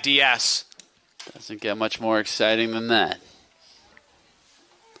 Timeout by DS. Doesn't get much more exciting than that.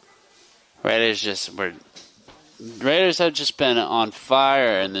 Raiders have just been on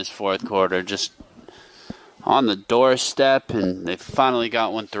fire in this 4th quarter, just on the doorstep, and they finally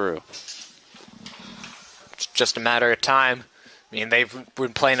got one through. It's just a matter of time. I mean, they've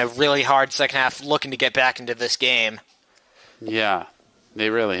been playing a really hard second half, looking to get back into this game. Yeah, they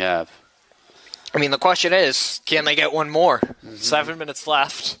really have. I mean, the question is, can they get one more? 7 minutes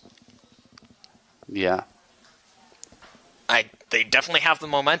left. Yeah. They definitely have the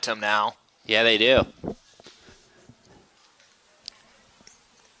momentum now. Yeah, they do.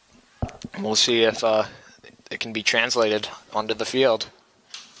 We'll see if it can be translated onto the field.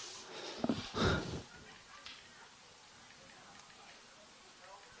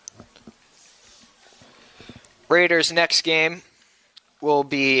 Raiders' next game will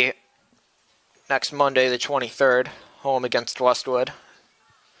be next Monday, the 23rd, home against Westwood.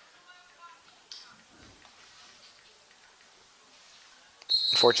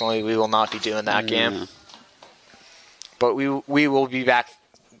 Unfortunately, we will not be doing that game. But we will be back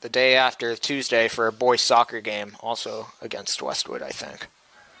the day after, Tuesday, for a boys soccer game, also against Westwood, I think.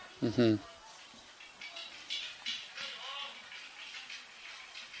 Mm-hmm.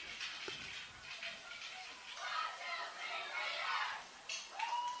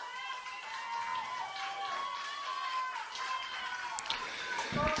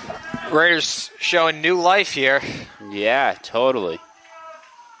 Raiders showing new life here. Yeah, totally.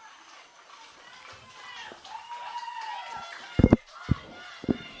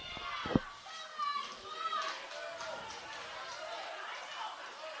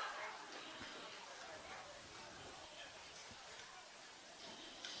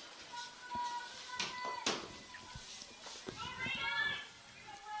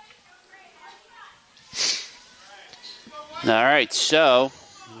 All right, so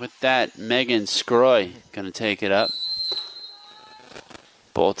with that, Megan Scroy going to take it up.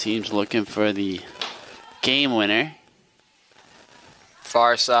 Both teams looking for the game winner.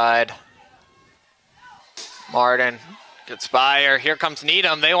 Far side. Martin gets by her. Here comes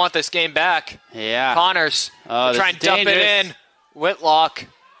Needham. They want this game back. Yeah. Connors try and dump it in. Whitlock.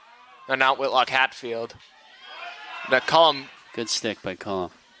 No, not Whitlock, Hatfield. McCullum. Good stick by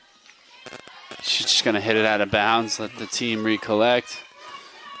Cullum. She's just going to hit it out of bounds, let the team recollect.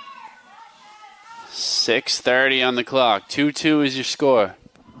 6:30 on the clock. 2-2 is your score.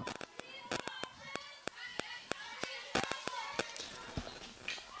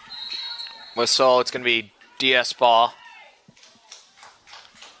 Whistle, it's going to be DS ball.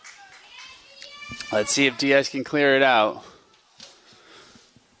 Let's see if DS can clear it out.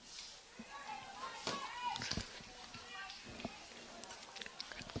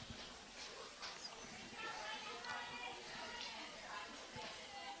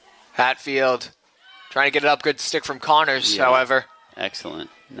 Hatfield trying to get it up. Good stick from Connors, however.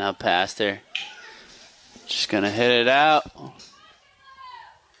 Excellent. Now past her. Just going to hit it out.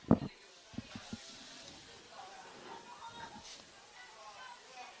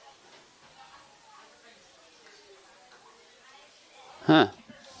 Huh.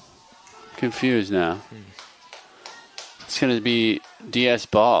 Confused now. It's going to be DS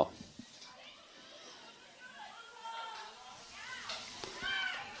ball.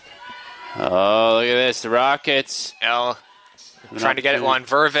 Oh, look at this. The Rockets. Trying to get it one.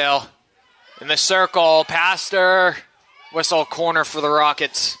 Verville in the circle. Past her. Whistle corner for the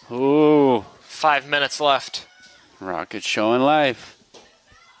Rockets. Ooh. 5 minutes left. Rockets showing life.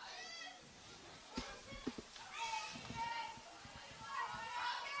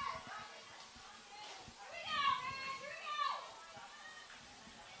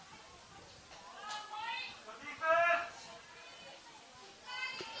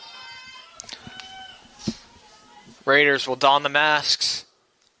 Raiders will don the masks,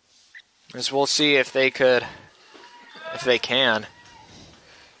 as we'll see if they could if they can.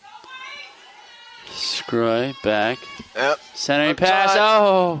 Scroy back. Yep. Centering Up pass. top.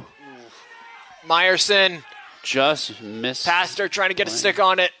 Oh. Meyerson. Just missed. Pastor trying to get a stick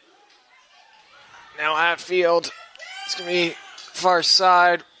on it. Now Hatfield. It's going to be far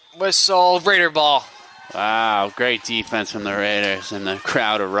side. Whistle. Raider ball. Wow, great defense from the Raiders, and the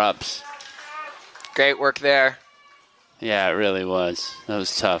crowd erupts. Great work there. Yeah, it really was. That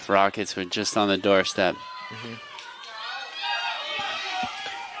was tough. Rockets were just on the doorstep.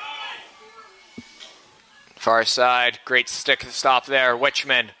 Far side. Great stick stop there.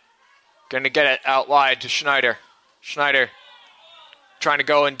 Wichman. Going to get it out wide to Schneider. Schneider trying to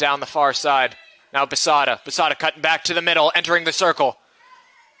go in down the far side. Now Basada. Basada cutting back to the middle, entering the circle.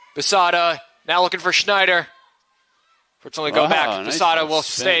 Basada now looking for Schneider. Fortunately, go back. Nice Basada will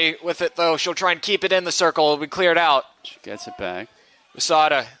spin. stay with it, though. She'll try and keep it in the circle. It'll be cleared out. She gets it back.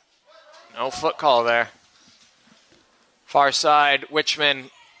 Basada. No foot call there. Far side.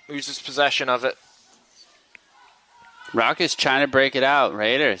 Wichman loses possession of it. Rockets trying to break it out.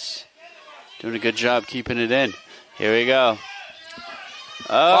 Raiders doing a good job keeping it in. Here we go.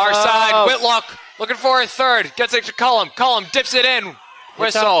 Far side. Whitlock looking for a third. Gets it to Cullum. Cullum dips it in.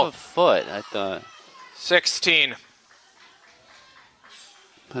 Hits off Whistle. a foot, I thought. 16.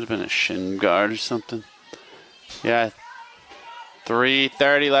 Might have been a shin guard or something. Yeah.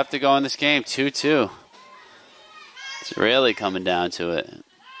 3:30 left to go in this game. 2-2. It's really coming down to it.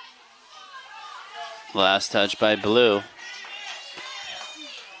 Last touch by Blue.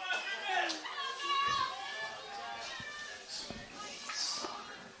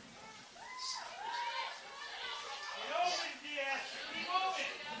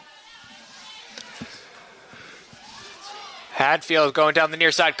 Hadfield going down the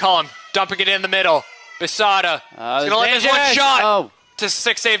near side. Cullum dumping it in the middle. Basada. He's going to let this one shot. Oh. To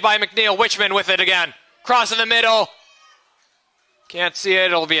stick saved by McNeil. Wichman with it again. Cross in the middle. Can't see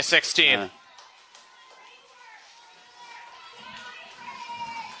it. It'll be a 16.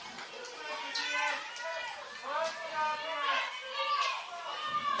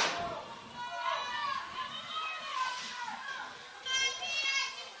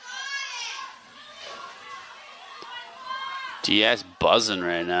 DS buzzing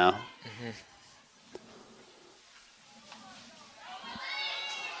right now.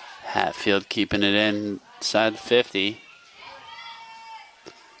 Hatfield keeping it inside 50.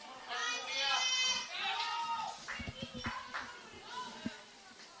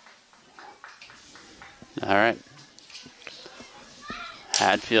 All right.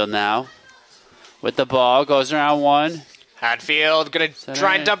 Hatfield now with the ball. Goes around one. Hadfield going to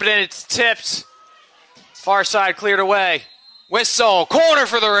try and dump it in. It's tipped. Far side cleared away. Whistle. Corner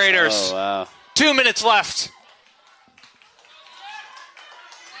for the Raiders. Oh, wow. 2 minutes left.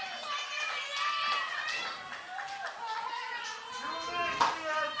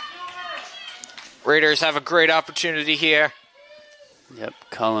 Raiders have a great opportunity here. Yep,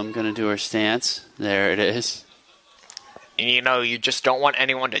 Cullum going to do her stance. There it is. And you know, you just don't want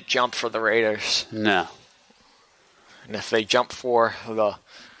anyone to jump for the Raiders. No. And if they jump for the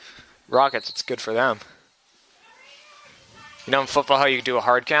Rockets, it's good for them. You know in football how you can do a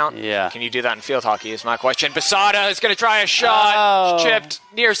hard count? Yeah. Can you do that in field hockey is my question. Basada is going to try a shot. Oh. Chipped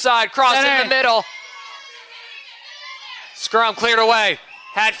near side. Cross in the middle. Scrum cleared away.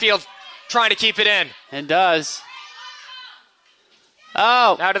 Hadfield trying to keep it in. And does.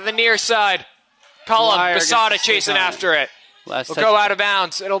 Oh. Now to the near side. Cullum. Wire gets Basada the stick chasing on it. after it. Last Will touch. go out of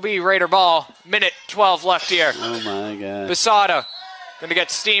bounds. It'll be Raider ball. Minute 12 left here. Oh, my God. Basada going to get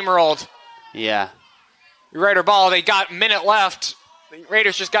steamrolled. Yeah. Raider ball. They got a minute left. The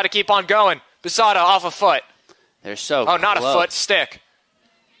Raiders just got to keep on going. Basada off a foot. They're so Oh, not close. a foot. Stick.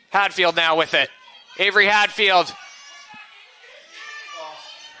 Hadfield now with it. Avery Hadfield.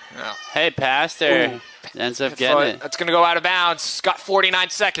 Oh, Hey, Pastor. Ends up getting foot. it. That's going to go out of bounds. Got 49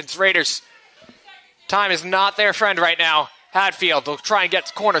 seconds. Raiders. Time is not their friend right now. Hadfield will try and get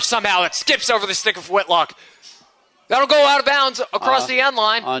to corner. Somehow it skips over the stick of Whitlock. That'll go out of bounds across the end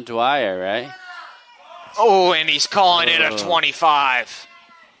line. On Dwyer, right? Oh, and he's calling it a 25.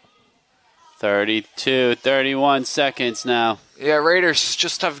 32, 31 seconds now. Yeah, Raiders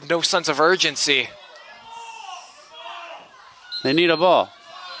just have no sense of urgency. They need a ball.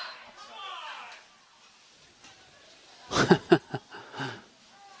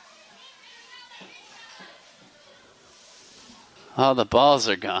 All the balls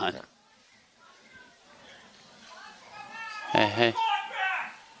are gone. Hey, hey.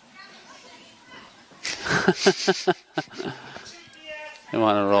 They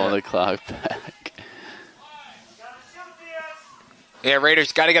want to roll the clock back. Yeah,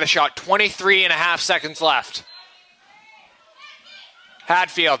 Raiders got to get a shot. 23 and a half seconds left.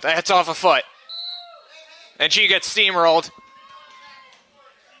 Hadfield, that's off a foot. And she gets steamrolled.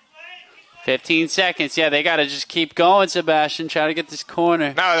 15 seconds. Yeah, they got to just keep going, Sebastian. Try to get this corner.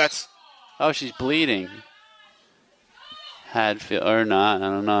 No, that's... Oh, she's bleeding. Hadfield, or not. I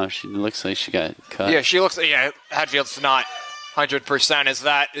don't know. She looks like she got cut. Yeah, she looks... Yeah, Hadfield's not 100%, as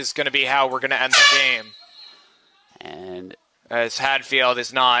that is going to be how we're going to end the game. And as Hadfield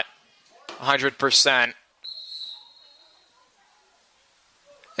is not 100%.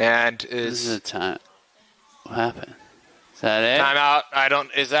 And is... This is a time... What happened? Is that it?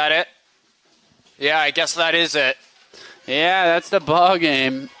 Timeout. Is that it? Yeah, I guess that is it. Yeah, that's the ball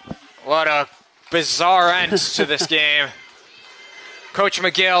game. What a bizarre end to this game. Coach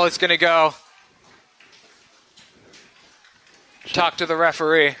McGill is going to go talk to the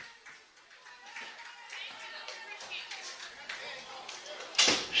referee.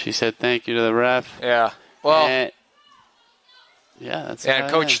 She said thank you to the ref. Yeah. Well, yeah, that's and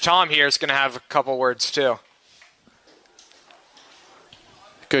Coach Tom here is going to have a couple words too.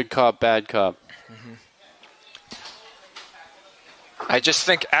 Good cop, bad cop. Mm-hmm. I just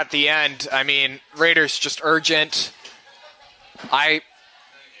think at the end, I mean, Raiders just urgent. I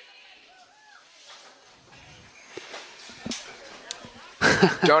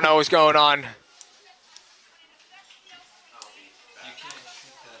don't know what's going on.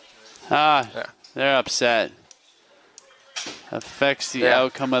 They're upset. Affects the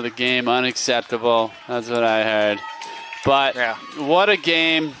outcome of the game. Unacceptable. That's what I heard. But what a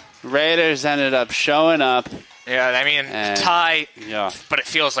game. Raiders ended up showing up. Yeah, I mean, tie, but it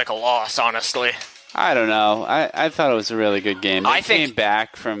feels like a loss, honestly. I don't know. I thought it was a really good game. They came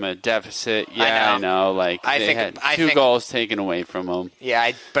back from a deficit. Yeah, I know. Like, they had two goals taken away from them.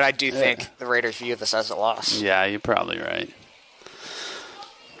 Yeah, but I do think the Raiders view this as a loss. Yeah, you're probably right.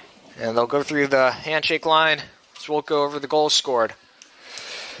 And they'll go through the handshake line. So we'll go over the goals scored.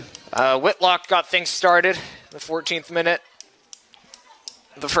 Whitlock got things started in the 14th minute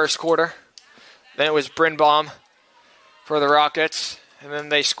of the first quarter. Then it was Brinbaum for the Rockets. And then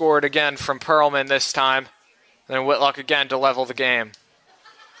they scored again from Perlman this time. And then Whitlock again to level the game.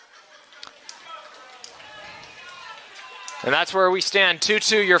 And that's where we stand.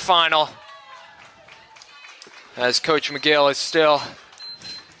 2-2 your final. As Coach McGill is still...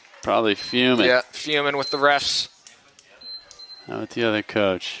 Probably fuming. Yeah, fuming with the refs. Not with the other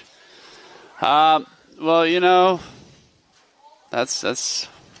coach. Well, you know, that's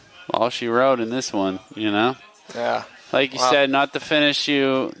all she wrote in this one, you know? Yeah. Like you said, not the finish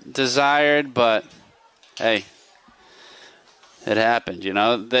you desired, but, hey, it happened, you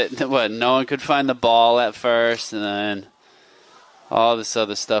know? No one could find the ball at first, and then all this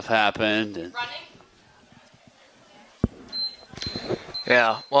other stuff happened. And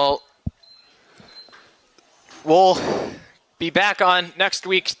yeah, well, we'll be back on next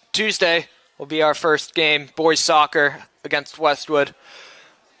week, Tuesday. Will be our first game, boys soccer against Westwood.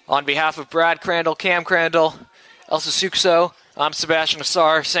 On behalf of Brad Crandall, Cam Crandall, Elsa Sukso, I'm Sebastian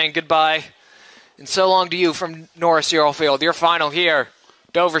Assar saying goodbye. And so long to you from Norris Earl Field. Your final here,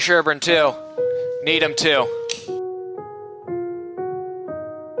 Dover-Sherborn 2, Needham 2.